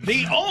would.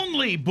 The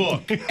only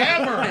book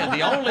ever.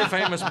 The only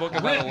famous book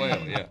about a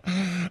whale. Yeah.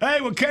 Hey,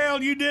 well,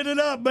 Carol, you did it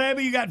up,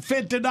 baby. You got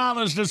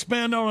 $50 to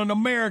spend on an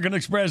American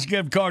Express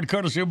gift card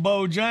courtesy of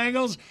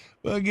Bojangles.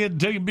 We'll get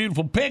to your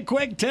beautiful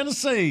Pickwick,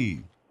 Tennessee.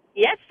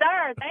 Yes,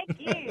 sir. Thank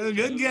you.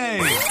 Good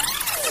game.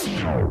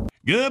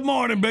 Good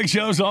morning, Big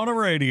Show's on the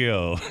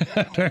radio.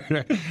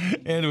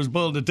 And it was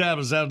pulled to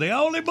tablet sound. The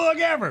only book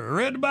ever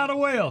written about a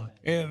whale.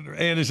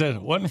 And he said,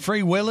 wasn't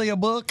Free Willy a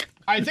book?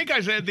 I think I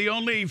said the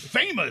only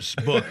famous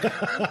book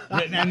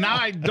written, and now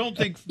I don't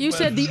think You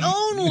said the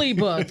only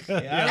book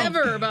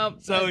ever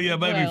about. So, yeah,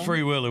 maybe well.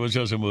 Free Willy was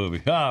just a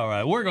movie. All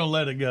right, we're going to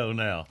let it go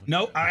now.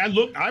 No, I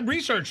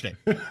researched it.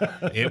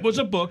 It was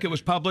a book. It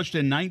was published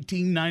in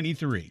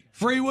 1993.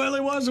 Free Willy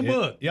was a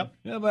book? Yep.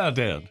 How about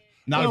that?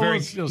 Not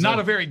Well,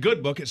 a very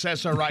good book. It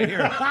says so right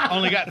here.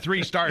 Only got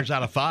 3 stars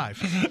out of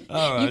 5.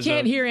 All right, You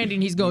can't hear Andy,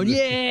 and he's going,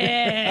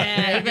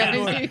 yeah. Good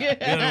work,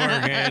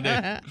 Andy.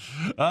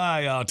 All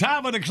right, y'all.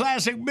 Time for the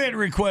classic bit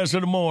request of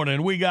the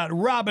morning. We got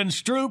Robin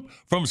Stroop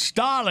from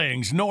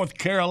Stallings, North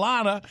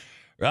Carolina.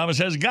 Robin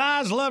says,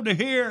 guys, love to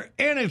hear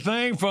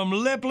anything from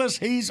Lipless.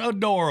 He's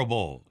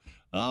adorable.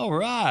 All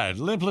right,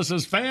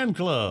 Lipless's fan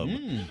club.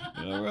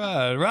 All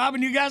right,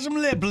 Robin, you got some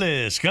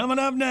Lipless coming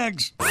up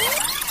next.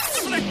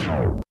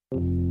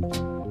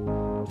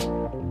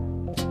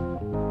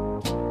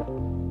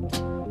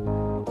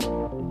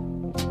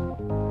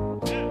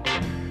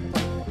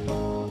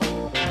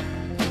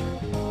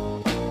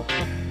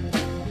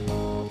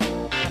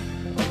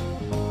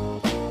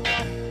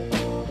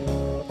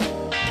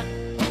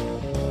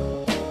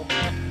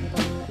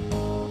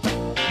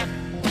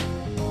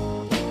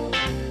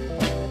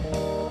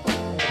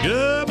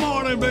 Good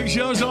morning, Big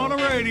Show's on the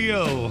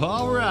radio.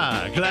 All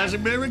right,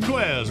 classic bit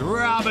request.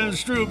 Robin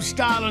Stroop,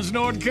 Stallings,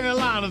 North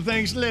Carolina,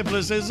 thinks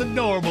Lipless is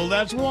adorable.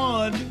 That's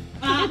 1.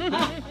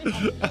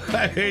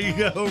 There you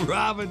go,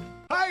 Robin.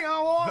 Hey,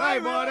 boy. Hey,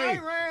 buddy. Hey,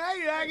 man.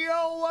 Hey, Jackie,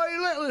 old Buddy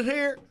Litless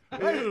here.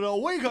 This is a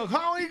week of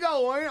comedy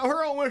gold, ain't it? I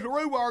heard old Mr.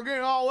 Rhubarb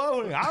getting all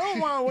over me. I don't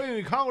mind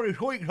being a comedy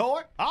squeak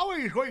toy. I'll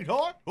be a squeak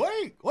toy.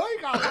 Squeak,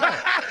 I'll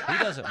say. He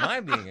doesn't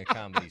mind being a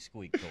comedy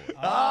squeak toy.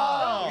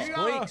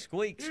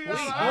 Squeak, You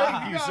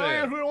gotta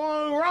ask the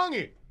one who rung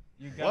you.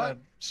 You got to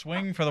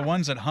swing for the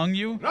ones that hung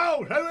you?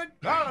 No, David.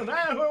 Gotta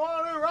ask the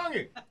one who rung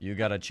you. You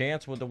got a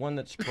chance with the one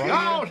that sprung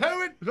No, you?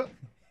 David.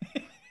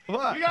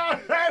 What? You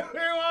gotta ask the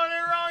one who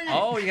rung you.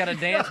 Oh, you got to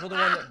dance with the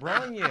one that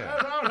brung you.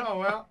 That's what I'm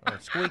talking about.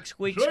 Squeak.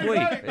 Squeak.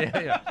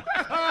 Yeah.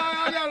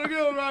 I got a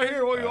good one right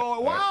here.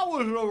 Why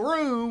was the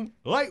room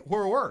late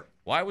for work?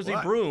 Why was the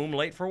broom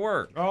late for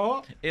work?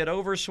 Oh. It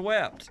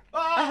overswept.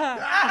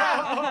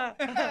 That's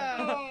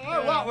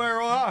not very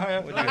well I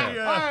had. What'd you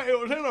have? It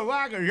was in the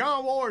back of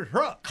John Boy's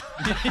truck.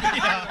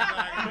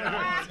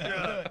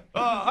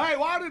 Hey,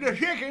 why did the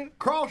chicken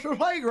cross the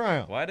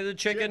playground? Why did the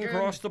chicken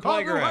cross the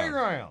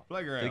playground?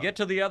 To get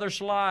to the other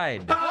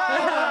slide. I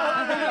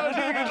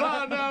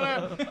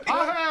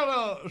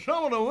had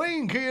some of the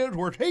mean kids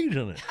were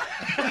teasing it.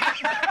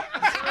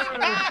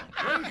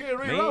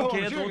 Mean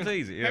kids will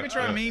tease it. Maybe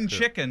try mean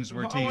chickens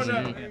were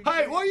teasing.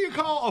 Hey, what do you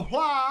call a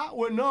fly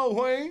with no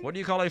wings? What do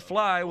you call a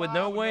fly with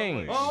no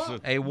wings?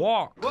 A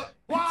walk.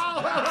 Wow,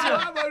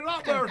 that makes a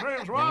lot better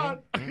sense, right?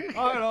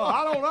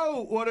 I don't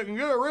know, but it can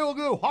get a real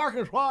good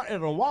parking spot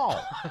at the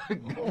mall.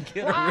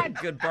 Get a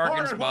good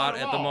parking spot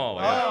at the mall.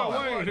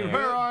 Wait, here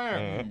I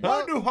am.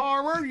 What do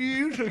farmers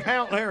use to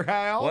count their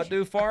cows? What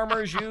do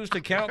farmers use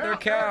to count their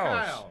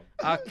cows?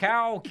 A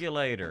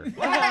calculator.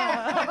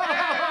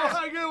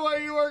 Good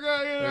way you work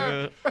out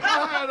here.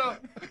 I had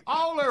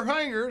all their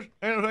fingers,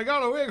 and if they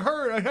got a big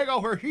herd, they take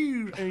off their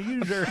shoes and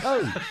use their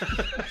toes.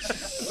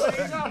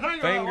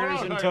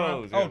 Fingers and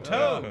toes. Oh,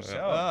 toes.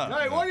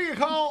 Hey, what do you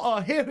call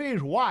a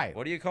hippie's wife?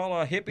 What do you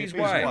call a hippie's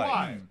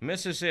wife?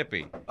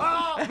 Mississippi.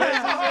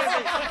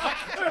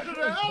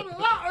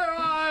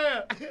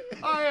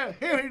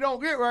 Hippies don't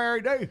get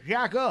married, they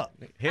shack up.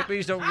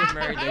 Hippies don't get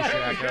married, they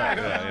shack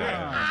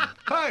up.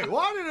 Hey,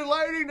 why did a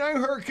lady name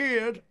her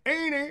kids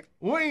Eenie,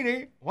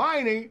 Weenie,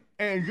 Whiny,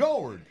 and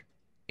George?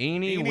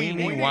 Eenie,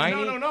 Weenie,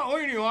 Whiny? No, not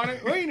Weenie, Whiny.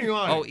 Weenie,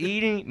 Whiny. Oh,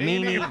 Eenie,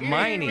 Meenie,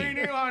 Miney,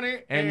 Weenie,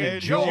 Whiny, and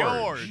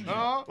George.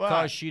 Huh?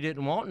 Because she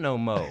didn't want no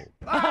mo. You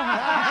don't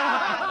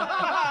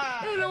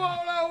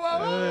want no mo.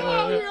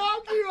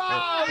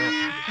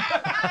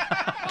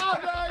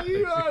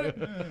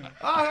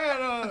 I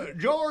had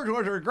George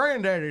was her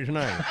granddaddy's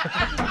name.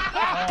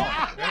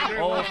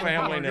 Old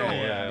family name.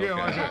 Yeah,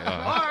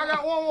 I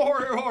got one more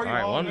here for you. All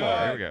right, one more.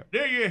 Here we go.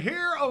 Did you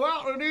hear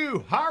about the new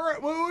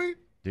pirate movie?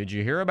 Did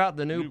you hear about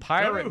the new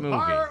pirate movie?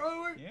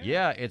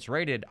 Yeah, it's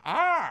rated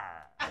R.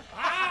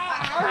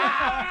 How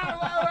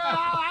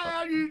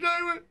you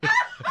doing?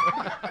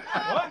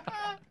 What?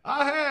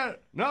 I had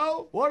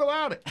what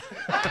about it?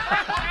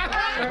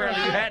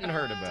 Apparently you hadn't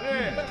heard about it.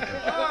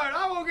 Yeah. All right,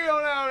 I'm gonna get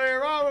on out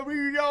there. I'm gonna be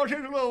y'all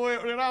just a little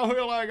bit, and I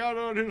feel like I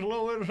done just a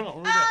little bit of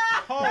something.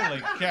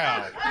 Holy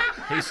cow!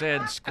 He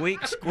said,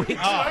 "Squeak, squeak,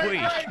 Oh, squeak."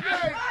 hey.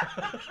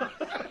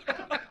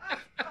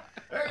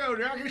 There you go,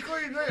 Jackie.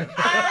 Squeeze this.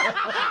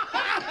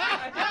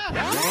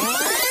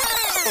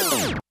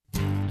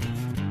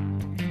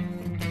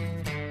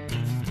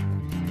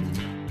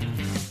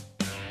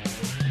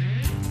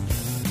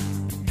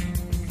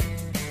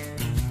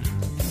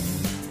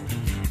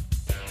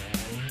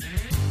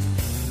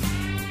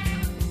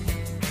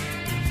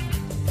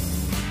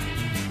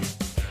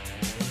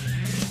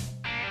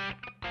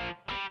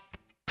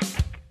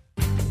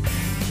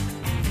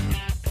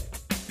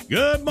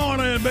 Good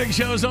morning, Big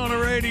Show's on the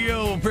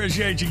radio.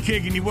 Appreciate you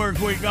kicking your work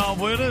week off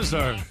with us.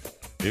 Or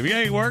if you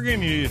ain't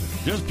working, you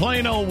just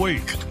plain old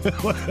week.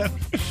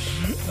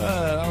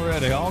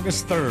 Already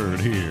August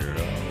 3rd here.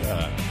 All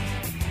right.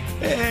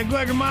 And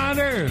quick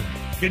reminder,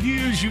 could you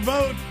use your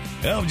vote?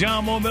 Help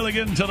John Boy and Billy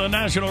get into the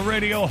National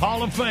Radio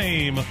Hall of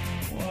Fame.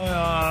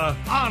 Well,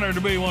 honored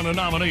to be one of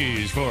the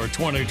nominees for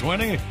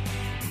 2020.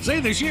 See,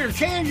 this year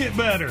can get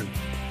better.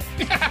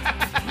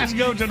 Just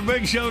go to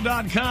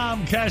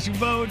thebigshow.com, cast your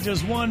vote,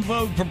 just one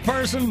vote per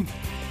person.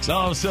 It's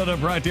all set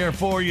up right there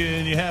for you,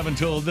 and you have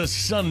until this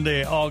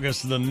Sunday,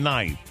 August the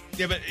 9th.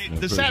 Yeah, but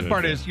the sad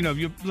part is,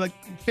 you like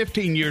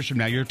 15 years from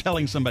now, you're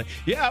telling somebody,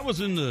 yeah, I was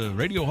in the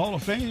Radio Hall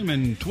of Fame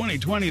in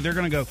 2020. They're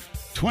going to go,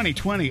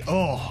 2020,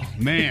 oh,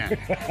 man.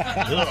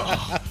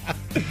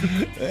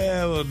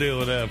 Yeah, we'll deal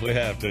with that if we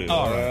have to.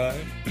 All right.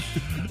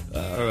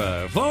 All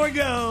right. Before we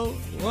go,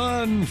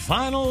 one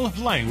final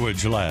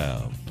language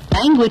lab.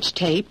 Language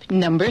tape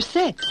number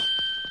 6.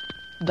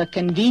 The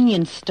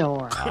convenience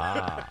store.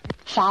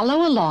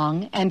 Follow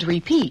along and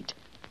repeat.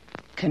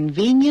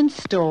 Convenience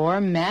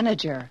store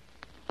manager.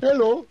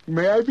 Hello,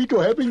 may I be to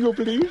helping you,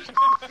 please?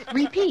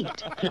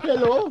 Repeat.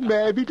 Hello,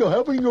 may I be to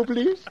helping you,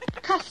 please?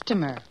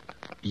 Customer.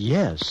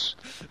 Yes,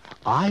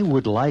 I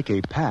would like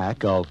a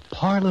pack of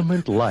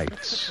Parliament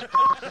Lights.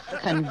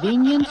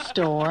 Convenience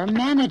store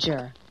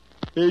manager.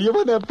 You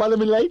want a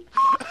Parliament Light?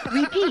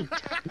 Repeat.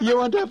 You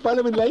want a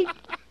Parliament Light?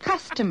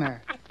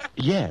 Customer.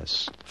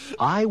 Yes,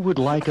 I would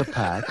like a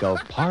pack of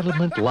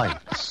Parliament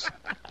Lights.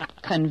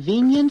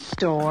 Convenience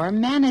store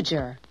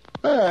manager.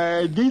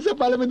 This a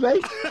Parliament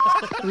Light?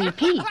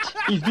 Repeat.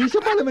 Is this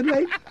a Parliament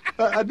Light?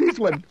 This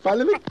one,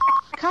 Parliament?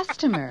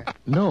 Customer.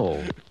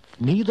 No,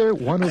 neither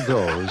one of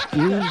those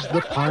is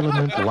the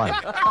Parliament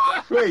Light.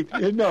 Wait,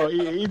 no,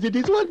 is it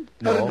this one?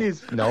 No, or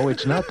this? No,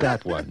 it's not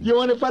that one. You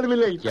want a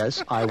Parliament Light?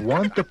 Yes, I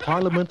want the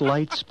Parliament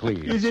Lights,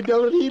 please. Is it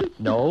over here?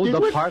 No, this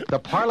the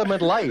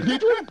Parliament Light.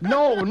 This one?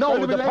 No,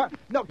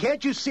 No,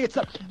 can't you see it's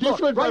the... This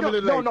one,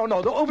 Parliament Light. No,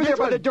 over there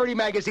by the dirty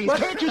magazines. What?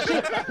 Can't you see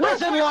it?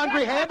 Listen,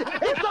 laundry head,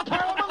 it's the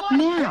Parliament Light.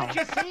 Now,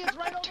 can't you see it's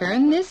right over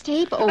turn this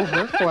tape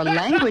over for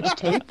language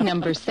tape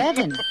number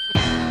 7.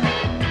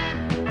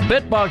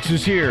 Bitbox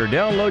is here.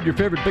 Download your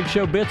favorite Big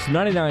Show bits,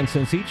 99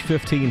 cents each,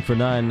 15 for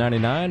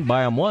 $9.99.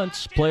 Buy them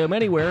once, play them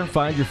anywhere.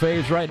 Find your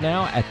faves right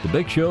now at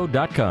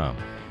thebigshow.com.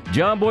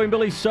 John Boy and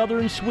Billy's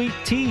Southern Sweet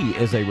Tea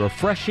is a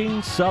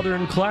refreshing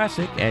Southern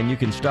classic, and you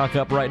can stock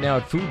up right now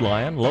at Food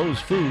Lion, Lowe's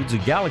Foods,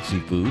 and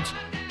Galaxy Foods.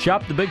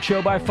 Shop the Big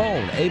Show by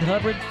phone,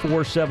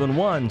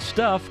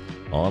 800-471-STUFF.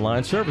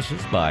 Online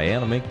services by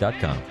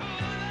animink.com.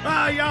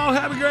 Y'all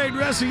have a great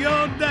rest of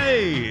your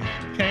day.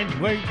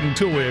 Can't wait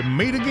until we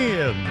meet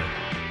again.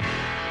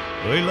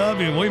 We love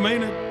you. We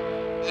mean it.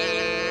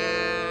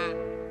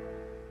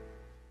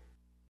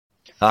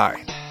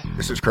 Hi,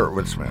 this is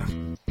Kurtwood Smith.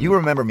 You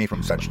remember me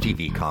from such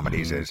TV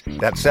comedies as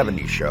That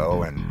 70s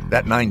Show and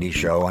That 90s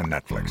Show on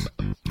Netflix.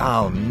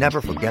 I'll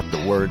never forget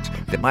the words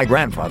that my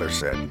grandfather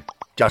said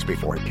just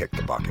before he kicked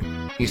the bucket.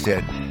 He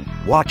said,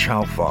 "Watch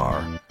how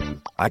far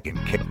I can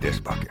kick this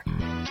bucket."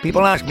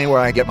 People ask me where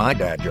I get my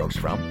dad jokes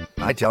from.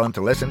 I tell them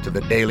to listen to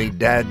the Daily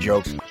Dad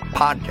Jokes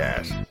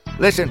podcast.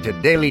 Listen to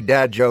Daily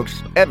Dad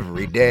Jokes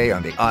every day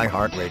on the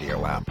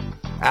iHeartRadio app,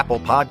 Apple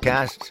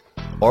Podcasts,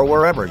 or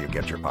wherever you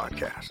get your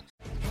podcasts.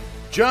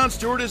 Jon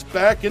Stewart is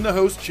back in the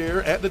host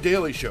chair at The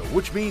Daily Show,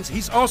 which means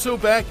he's also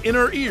back in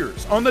our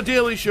ears on The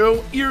Daily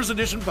Show Ears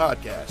Edition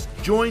podcast.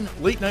 Join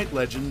late-night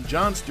legend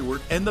Jon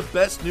Stewart and the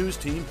best news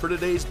team for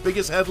today's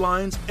biggest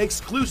headlines,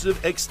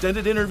 exclusive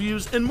extended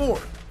interviews, and more.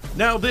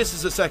 Now this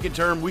is a second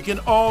term we can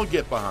all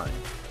get behind.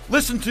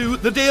 Listen to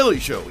The Daily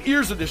Show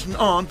Ears Edition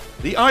on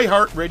the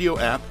iHeartRadio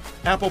app,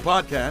 Apple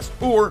Podcasts,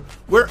 or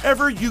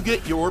wherever you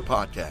get your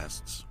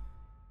podcasts.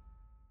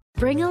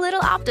 Bring a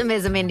little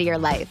optimism into your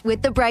life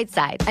with The Bright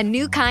Side, a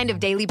new kind of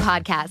daily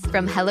podcast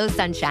from Hello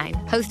Sunshine,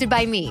 hosted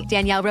by me,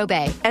 Danielle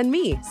Robay. And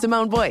me,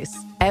 Simone Boyce.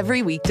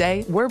 Every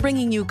weekday, we're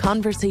bringing you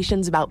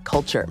conversations about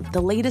culture, the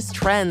latest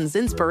trends,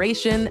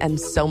 inspiration, and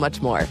so much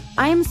more.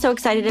 I am so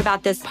excited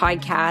about this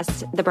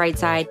podcast, The Bright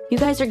Side. You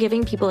guys are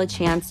giving people a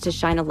chance to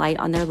shine a light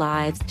on their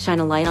lives, shine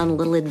a light on a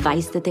little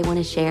advice that they want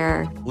to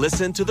share.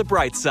 Listen to The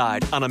Bright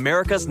Side on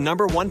America's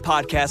 #1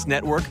 podcast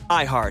network,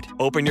 iHeart.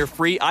 Open your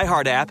free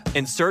iHeart app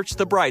and search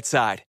The Bright Side.